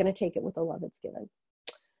I'm just going to take it with the love it's given.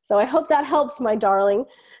 So I hope that helps, my darling.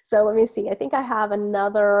 So let me see. I think I have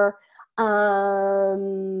another,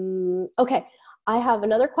 okay. I have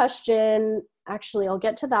another question. Actually, I'll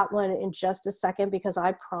get to that one in just a second because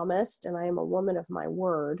I promised, and I am a woman of my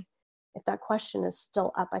word. If that question is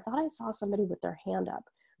still up, I thought I saw somebody with their hand up.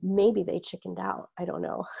 Maybe they chickened out. I don't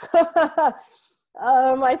know. I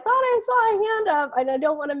thought I saw a hand up and I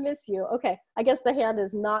don't want to miss you. Okay. I guess the hand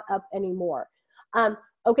is not up anymore.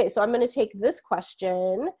 Okay, so I'm going to take this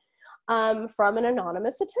question from an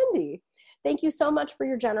anonymous attendee. Thank you so much for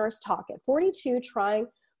your generous talk. At 42, trying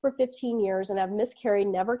for 15 years and have miscarried,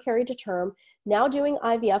 never carried to term, now doing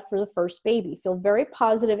IVF for the first baby. Feel very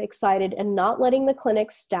positive, excited, and not letting the clinic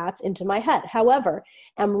stats into my head. However,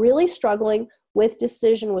 I'm really struggling with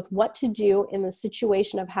decision with what to do in the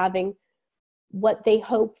situation of having what they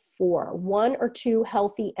hope for, 1 or 2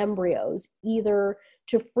 healthy embryos, either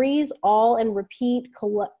to freeze all and repeat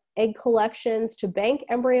egg collections, to bank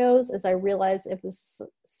embryos, as I realize if this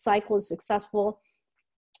cycle is successful,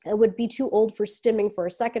 I would be too old for stimming for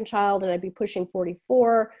a second child and I'd be pushing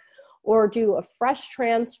 44, or do a fresh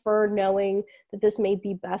transfer knowing that this may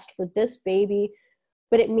be best for this baby,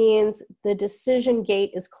 but it means the decision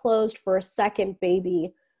gate is closed for a second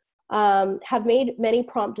baby. Have made many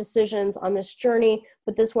prompt decisions on this journey,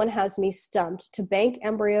 but this one has me stumped. To bank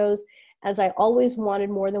embryos, as I always wanted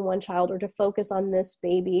more than 1 child, or to focus on this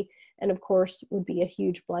baby, and of course would be a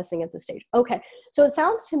huge blessing at this stage. Okay, so it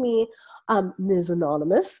sounds to me, Ms.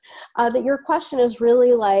 Anonymous, that your question is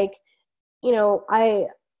really like,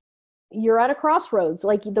 you're at a crossroads.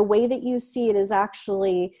 Like the way that you see it is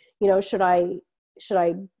actually, should I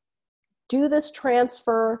do this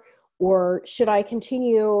transfer, or should I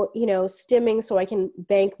continue, stimming so I can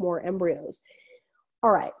bank more embryos? All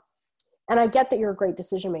right. And I get that you're a great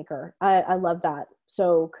decision maker. I love that.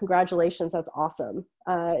 So congratulations. That's awesome.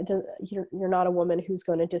 You're not a woman who's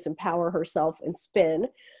going to disempower herself and spin.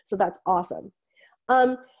 So that's awesome.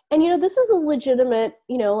 And, this is a legitimate,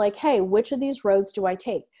 like, hey, which of these roads do I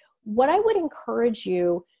take? What I would encourage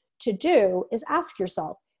you to do is ask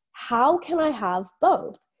yourself, how can I have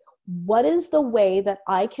both? What is the way that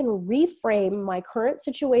I can reframe my current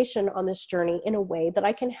situation on this journey in a way that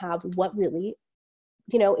I can have what really,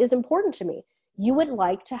 is important to me? You would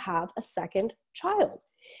like to have a second child.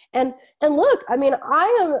 And look, I mean,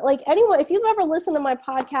 I am like anyone, if you've ever listened to my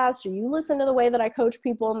podcast or you listen to the way that I coach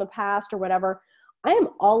people in the past or whatever, I am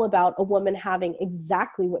all about a woman having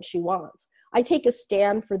exactly what she wants. I take a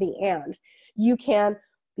stand for the and. You can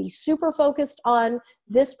be super focused on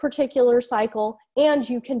this particular cycle, and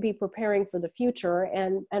you can be preparing for the future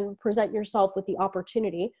and present yourself with the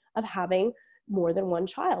opportunity of having more than 1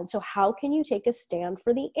 child. So how can you take a stand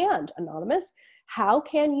for the and, Anonymous? How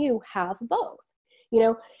can you have both?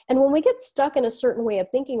 And when we get stuck in a certain way of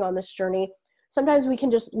thinking on this journey, sometimes we can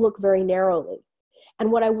just look very narrowly.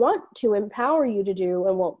 And what I want to empower you to do,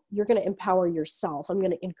 and well, you're going to empower yourself. I'm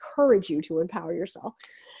going to encourage you to empower yourself,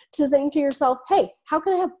 to think to yourself, hey, how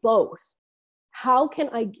can I have both? How can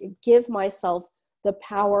I give myself the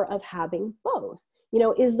power of having both?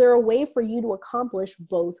 Is there a way for you to accomplish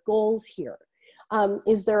both goals here?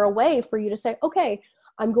 Is there a way for you to say, okay,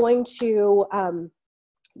 I'm going to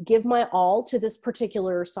give my all to this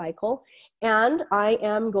particular cycle, and I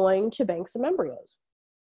am going to bank some embryos?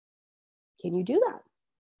 Can you do that?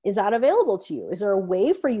 Is that available to you? Is there a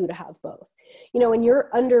way for you to have both? When you're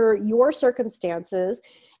under your circumstances,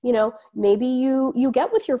 maybe you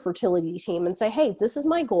get with your fertility team and say, hey, this is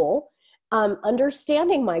my goal.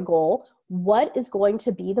 Understanding my goal, what is going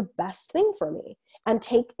to be the best thing for me? And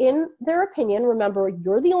take in their opinion. Remember,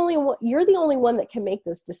 you're the only one that can make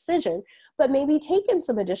this decision, but maybe take in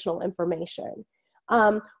some additional information.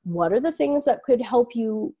 What are the things that could help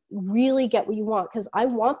you really get what you want? Because I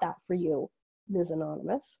want that for you. Ms.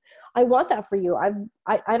 Anonymous. I want that for you.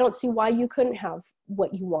 I don't see why you couldn't have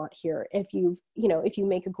what you want here if if you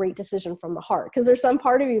make a great decision from the heart. Because there's some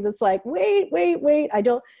part of you that's like, wait. I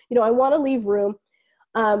don't, I want to leave room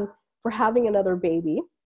for having another baby.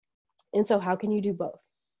 And so how can you do both?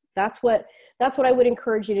 That's what I would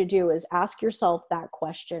encourage you to do, is ask yourself that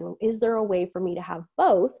question. Is there a way for me to have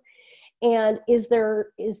both? And is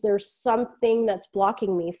there something that's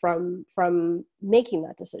blocking me from making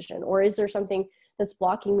that decision? Or is there something that's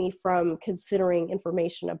blocking me from considering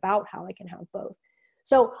information about how I can have both?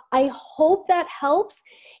 So I hope that helps.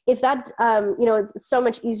 If that, it's so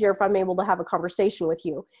much easier if I'm able to have a conversation with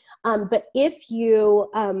you. But if you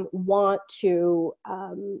want to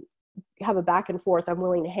have a back and forth, I'm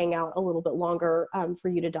willing to hang out a little bit longer for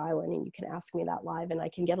you to dial in, and you can ask me that live and I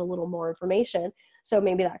can get a little more information. So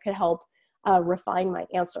maybe that could help refine my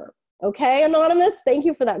answer. Okay, Anonymous, thank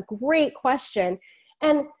you for that great question.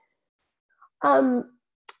 And one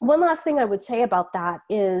last thing I would say about that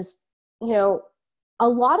is, a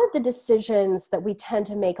lot of the decisions that we tend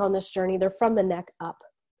to make on this journey, they're from the neck up.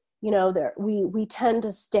 We tend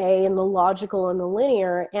to stay in the logical and the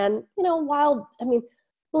linear. And,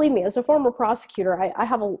 believe me, as a former prosecutor, I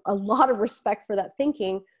have a lot of respect for that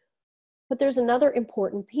thinking. But there's another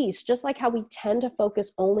important piece. Just like how we tend to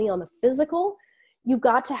focus only on the physical, you've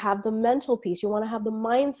got to have the mental piece. You want to have the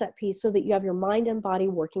mindset piece so that you have your mind and body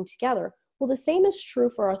working together. Well, the same is true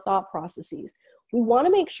for our thought processes. We want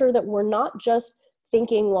to make sure that we're not just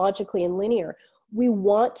thinking logically and linear. We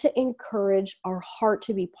want to encourage our heart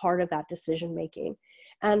to be part of that decision making.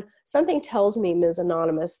 And something tells me, Ms.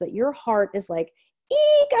 Anonymous, that your heart is like,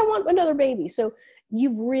 eek, I want another baby. So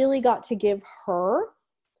you've really got to give her,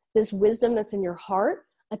 this wisdom that's in your heart,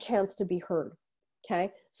 a chance to be heard.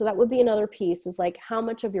 Okay. So that would be another piece, is like, how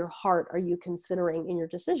much of your heart are you considering in your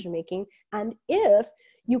decision making? And if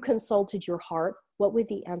you consulted your heart, what would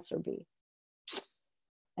the answer be?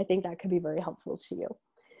 I think that could be very helpful to you.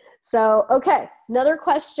 So, okay, another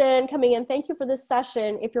question coming in. Thank you for this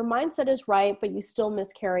session. If your mindset is right, but you still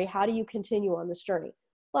miscarry, how do you continue on this journey?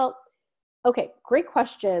 Well, okay, great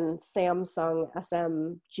question, Samsung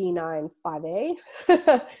SM G9 5A.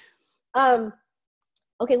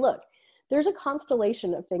 Okay, look, there's a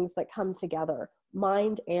constellation of things that come together,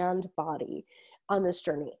 mind and body, on this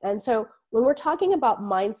journey. And so when we're talking about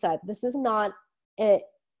mindset, this is not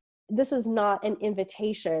an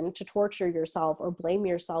invitation to torture yourself or blame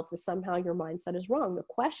yourself that somehow your mindset is wrong. The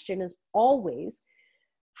question is always,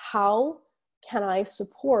 how can I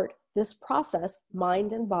support this process,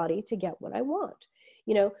 mind and body, to get what I want?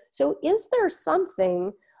 So is there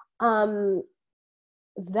something that,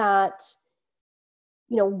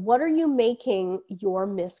 what are you making your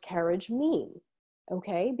miscarriage mean?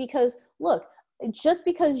 Okay, because look, just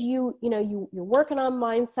because you're working on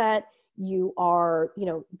mindset, you are,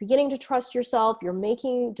 beginning to trust yourself, you're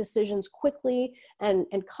making decisions quickly and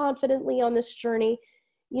confidently on this journey,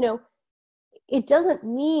 it doesn't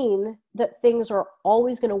mean that things are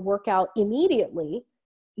always going to work out immediately,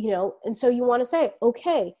 and so you want to say,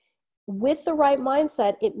 okay, with the right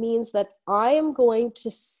mindset, it means that I am going to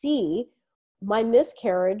see my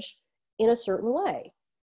miscarriage in a certain way.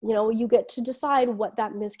 You get to decide what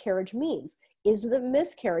that miscarriage means. Is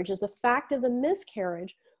the fact of the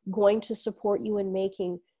miscarriage going to support you in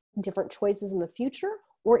making different choices in the future?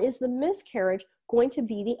 Or is the miscarriage going to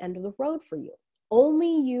be the end of the road for you?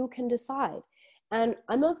 Only you can decide. And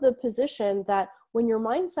I'm of the position that when your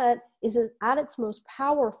mindset is at its most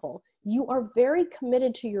powerful, you are very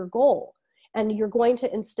committed to your goal. And you're going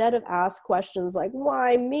to, instead of ask questions like,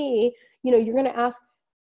 why me? You're going to ask,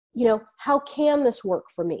 how can this work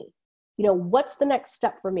for me? What's the next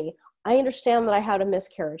step for me? I understand that I had a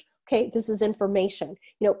miscarriage. Okay, this is information.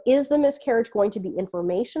 Is the miscarriage going to be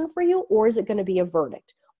information for you, or is it going to be a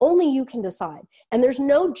verdict? Only you can decide. And there's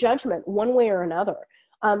no judgment one way or another.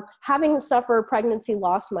 Having suffered pregnancy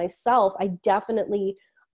loss myself, I definitely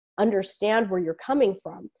understand where you're coming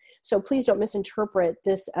from. So please don't misinterpret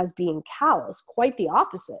this as being callous. Quite the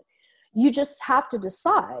opposite. You just have to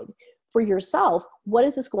decide for yourself, what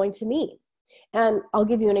is this going to mean? And I'll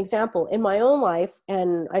give you an example. In my own life,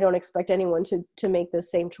 and I don't expect anyone to make the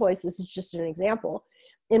same choice, this is just an example.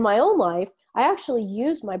 In my own life, I actually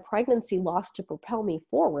used my pregnancy loss to propel me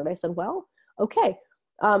forward. I said, well, okay,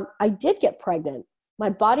 I did get pregnant. My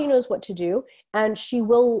body knows what to do, and she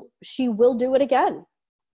will do it again.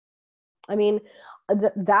 I mean,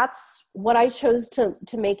 that's what I chose to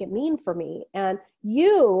make it mean for me. And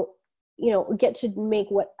you get to make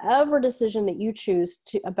whatever decision that you choose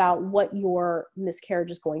about what your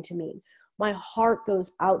miscarriage is going to mean. My heart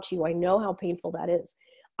goes out to you. I know how painful that is.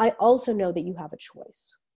 I also know that you have a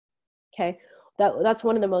choice. Okay. That's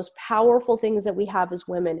one of the most powerful things that we have as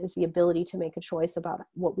women, is the ability to make a choice about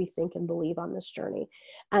what we think and believe on this journey.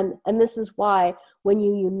 And this is why when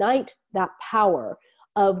you unite that power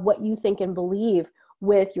of what you think and believe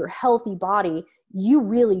with your healthy body, you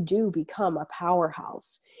really do become a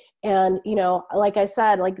powerhouse. And, you know, like I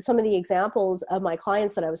said, like some of the examples of my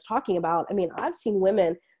clients that I was talking about, I mean, I've seen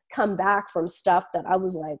women come back from stuff that I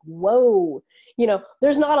was like, whoa, you know, there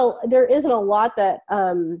isn't a lot that,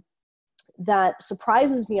 that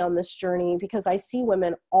surprises me on this journey, because I see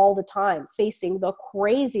women all the time facing the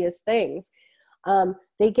craziest things.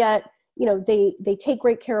 They get, you know, they take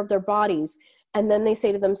great care of their bodies, and then they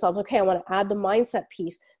say to themselves, okay, I want to add the mindset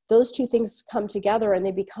piece. Those two things come together and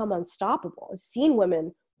they become unstoppable. I've seen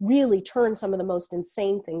women really turn some of the most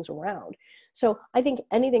insane things around. So I think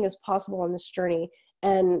anything is possible on this journey.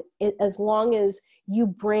 And as long as you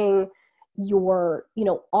bring your, you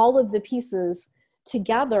know, all of the pieces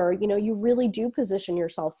together, you know, you really do position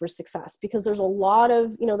yourself for success, because there's a lot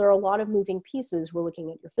of, you know, there are a lot of moving pieces. We're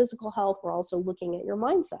looking at your physical health. We're also looking at your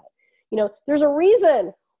mindset. You know, there's a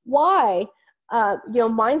reason why, you know,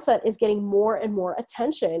 mindset is getting more and more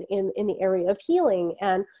attention in the area of healing,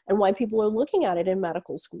 and why people are looking at it in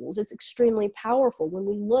medical schools. It's extremely powerful when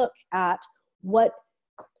we look at what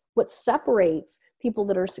separates people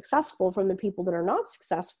that are successful from the people that are not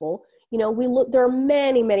successful. You know, there are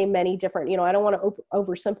many, many, many different, you know, I don't want to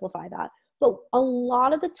oversimplify that, but a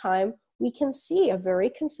lot of the time we can see a very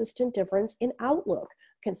consistent difference in outlook,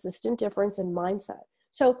 consistent difference in mindset.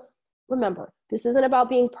 So remember, this isn't about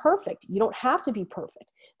being perfect. You don't have to be perfect.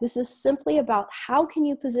 This is simply about how can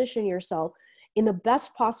you position yourself in the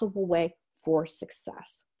best possible way for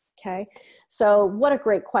success. Okay. So what a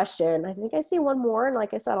great question. I think I see one more. And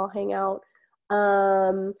like I said, I'll hang out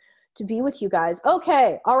to be with you guys.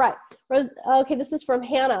 Okay. All right. Okay. This is from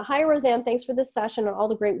Hannah. Hi, Roseanne. Thanks for this session and all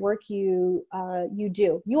the great work you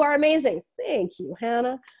do. You are amazing. Thank you,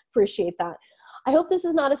 Hannah. Appreciate that. I hope this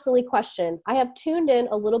is not a silly question. I have tuned in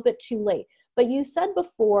a little bit too late, but you said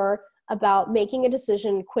before about making a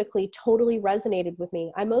decision quickly totally resonated with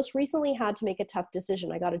me. I most recently had to make a tough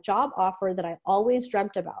decision. I got a job offer that I always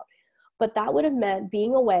dreamt about, but that would have meant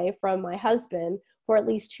being away from my husband for at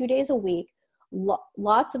least 2 days a week,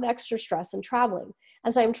 lots of extra stress and traveling.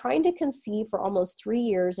 As I'm trying to conceive for almost 3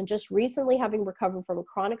 years and just recently having recovered from a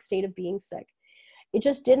chronic state of being sick, it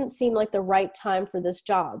just didn't seem like the right time for this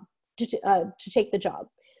job. To take the job.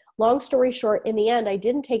 Long story short, in the end, I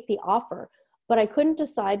didn't take the offer, but I couldn't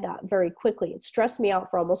decide that very quickly. It stressed me out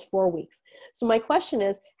for almost 4 weeks. So my question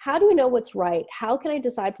is, how do we know what's right? How can I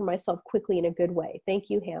decide for myself quickly in a good way? Thank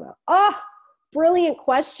you, Hannah. Brilliant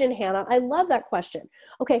question, Hannah. I love that question.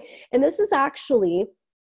 Okay, and this is actually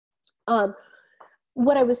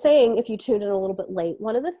what I was saying, if you tuned in a little bit late.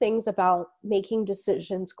 One of the things about making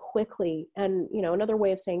decisions quickly, and you know, another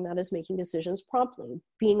way of saying that is making decisions promptly,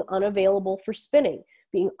 being unavailable for spinning,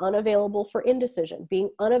 being unavailable for indecision, being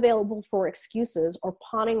unavailable for excuses, or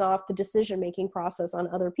pawning off the decision-making process on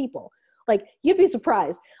other people. Like, you'd be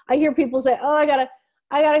surprised. I hear people say, oh, I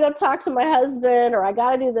gotta go talk to my husband, or I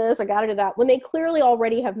gotta do this, I gotta do that, when they clearly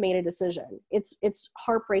already have made a decision. It's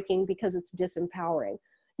heartbreaking because it's disempowering.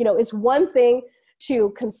 You know, it's one thing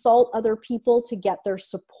to consult other people to get their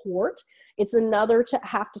support. It's another to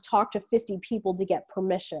have to talk to 50 people to get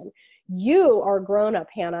permission. You are a grown-up,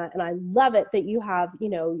 Hannah, and I love it that you have, you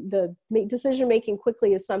know, the decision-making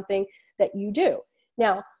quickly is something that you do.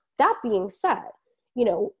 Now, that being said, you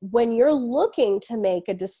know, when you're looking to make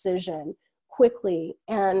a decision quickly,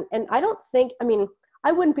 and I don't think, I mean,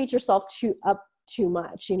 I wouldn't beat yourself up too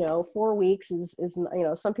much. You know, 4 weeks is, you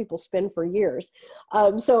know, some people spin for years.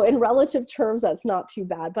 So in relative terms, that's not too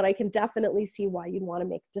bad, but I can definitely see why you'd want to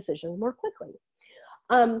make decisions more quickly.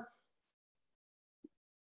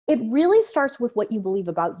 It really starts with what you believe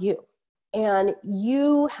about you. And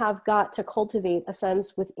you have got to cultivate a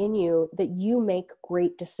sense within you that you make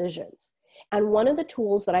great decisions. And one of the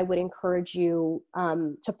tools that I would encourage you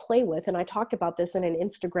to play with, and I talked about this in an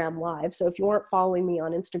Instagram live, so if you aren't following me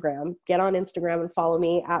on Instagram, get on Instagram and follow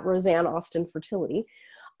me at Roseanne Austin Fertility.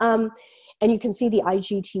 And you can see the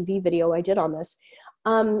IGTV video I did on this,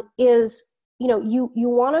 is, you know, you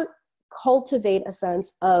want to cultivate a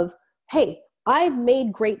sense of, hey, I've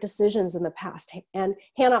made great decisions in the past. And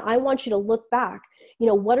Hannah, I want you to look back, you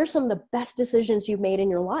know, what are some of the best decisions you've made in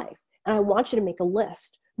your life? And I want you to make a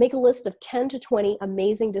list. Make a list of 10 to 20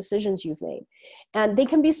 amazing decisions you've made. And they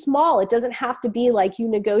can be small. It doesn't have to be like you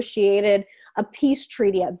negotiated a peace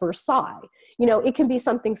treaty at Versailles. You know, it can be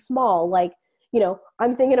something small, like, you know,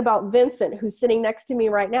 I'm thinking about Vincent, who's sitting next to me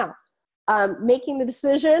right now, making the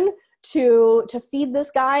decision to feed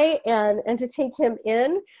this guy and to take him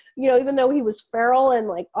in, even though he was feral and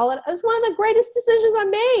like all that. It was one of the greatest decisions I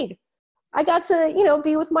made. I got to,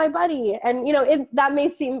 be with my buddy. And, that may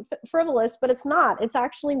seem frivolous, but it's not. It's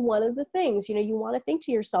actually one of the things, you want to think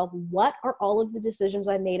to yourself, what are all of the decisions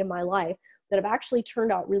I made in my life that have actually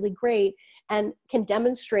turned out really great and can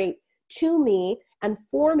demonstrate to me and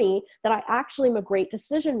for me that I actually am a great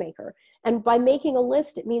decision maker. And by making a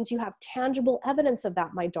list, it means you have tangible evidence of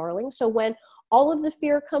that, my darling. So when all of the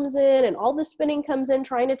fear comes in and all the spinning comes in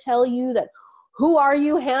trying to tell you that, who are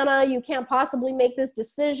you, Hannah? You can't possibly make this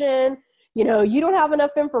decision. You don't have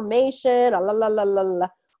enough information,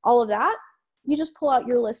 all of that. You just pull out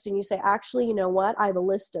your list and you say, actually, you know what? I have a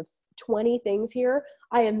list of 20 things here.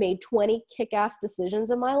 I have made 20 kick-ass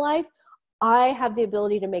decisions in my life. I have the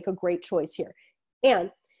ability to make a great choice here.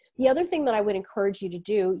 And the other thing that I would encourage you to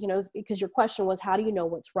do, because your question was, how do you know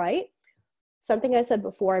what's right? Something I said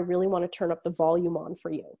before, I really want to turn up the volume on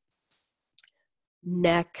for you.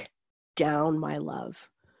 Neck down, my love.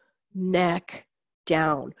 Neck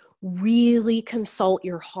down. Really consult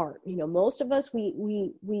your heart. Most of us,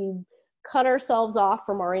 we cut ourselves off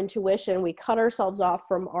from our intuition. We cut ourselves off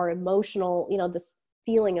from our emotional, this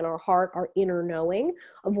feeling in our heart, our inner knowing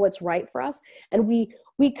of what's right for us. And we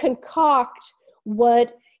concoct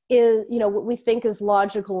what is, what we think is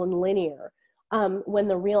logical and linear, when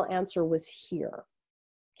the real answer was here.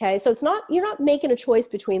 Okay, so you're not making a choice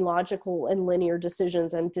between logical and linear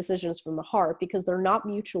decisions and decisions from the heart, because they're not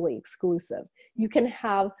mutually exclusive. You can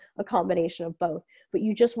have a combination of both, but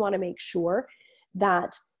you just want to make sure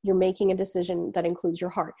that you're making a decision that includes your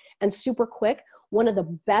heart. And super quick, one of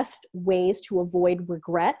the best ways to avoid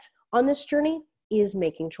regret on this journey is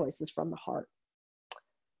making choices from the heart.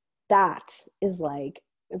 That's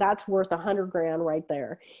worth $100,000 right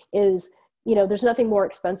there. There's nothing more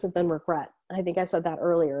expensive than regret. I think I said that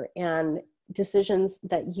earlier. And decisions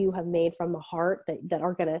that you have made from the heart that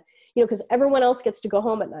are going to, because everyone else gets to go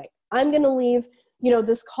home at night. I'm going to leave,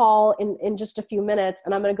 this call in just a few minutes,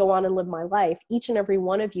 and I'm going to go on and live my life. Each and every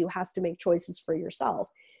one of you has to make choices for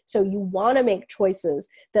yourself. So you want to make choices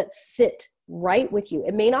that sit right with you.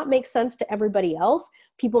 It may not make sense to everybody else.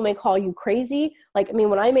 People may call you crazy.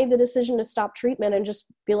 When I made the decision to stop treatment and just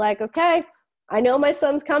be like, okay, I know my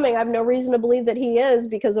son's coming. I have no reason to believe that he is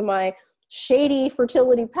because of my shady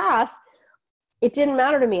fertility past. It didn't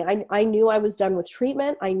matter to me. I knew I was done with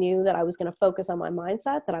treatment. I knew that I was going to focus on my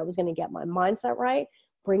mindset, that I was going to get my mindset right,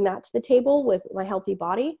 bring that to the table with my healthy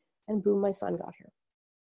body, and boom, my son got here.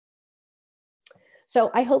 So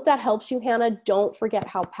I hope that helps you, Hannah. Don't forget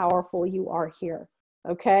how powerful you are here.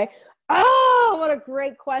 Okay. Oh, what a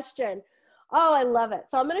great question. Oh, I love it.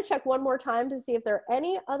 So I'm going to check one more time to see if there are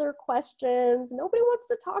any other questions. Nobody wants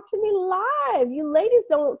to talk to me live. You ladies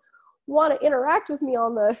don't want to interact with me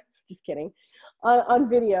just kidding, on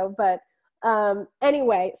video. But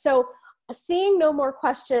anyway, so seeing no more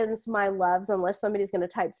questions, my loves, unless somebody's going to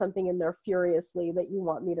type something in there furiously that you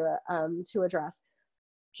want me to address,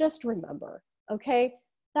 just remember, okay,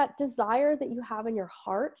 that desire that you have in your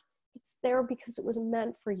heart, it's there because it was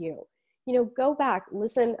meant for you. Go back,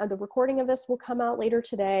 listen, the recording of this will come out later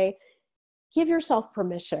today. Give yourself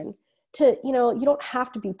permission to, you don't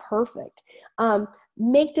have to be perfect.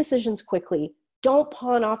 Make decisions quickly. Don't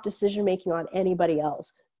pawn off decision-making on anybody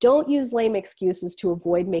else. Don't use lame excuses to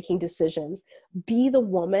avoid making decisions. Be the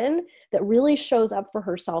woman that really shows up for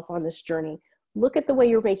herself on this journey. Look at the way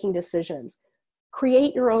you're making decisions.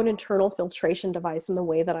 Create your own internal filtration device in the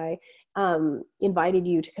way that I invited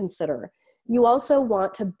you to consider. You also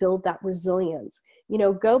want to build that resilience.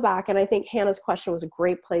 Go back, and I think Hannah's question was a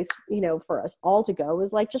great place, for us all to go,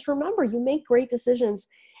 is just remember, you make great decisions,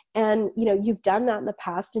 and, you've done that in the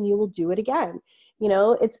past, and you will do it again.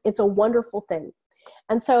 It's a wonderful thing.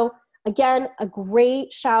 And so again, a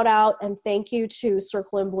great shout out and thank you to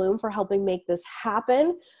Circle and Bloom for helping make this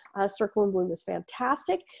happen. Circle and Bloom is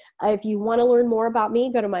fantastic. If you want to learn more about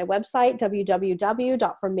me, go to my website,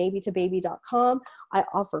 www.frommaybe2baby.com. I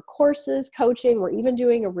offer courses, coaching. We're even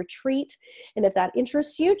doing a retreat. And if that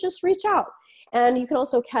interests you, just reach out. And you can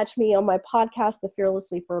also catch me on my podcast, the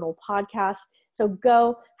Fearlessly Fertile podcast. So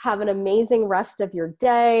go have an amazing rest of your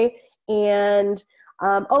day. And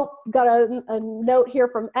got a note here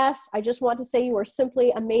from S. I just want to say you are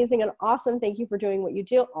simply amazing and awesome. Thank you for doing what you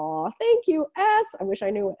do. Aw, thank you, S. I wish I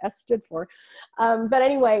knew what S stood for. But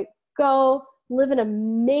anyway, go live an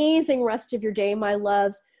amazing rest of your day, my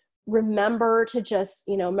loves. Remember to just,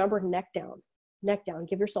 remember neck down.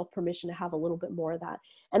 Give yourself permission to have a little bit more of that.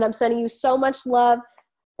 And I'm sending you so much love,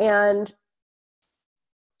 and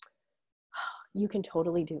you can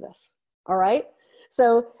totally do this. All right.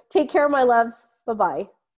 So take care, my loves. Bye-bye.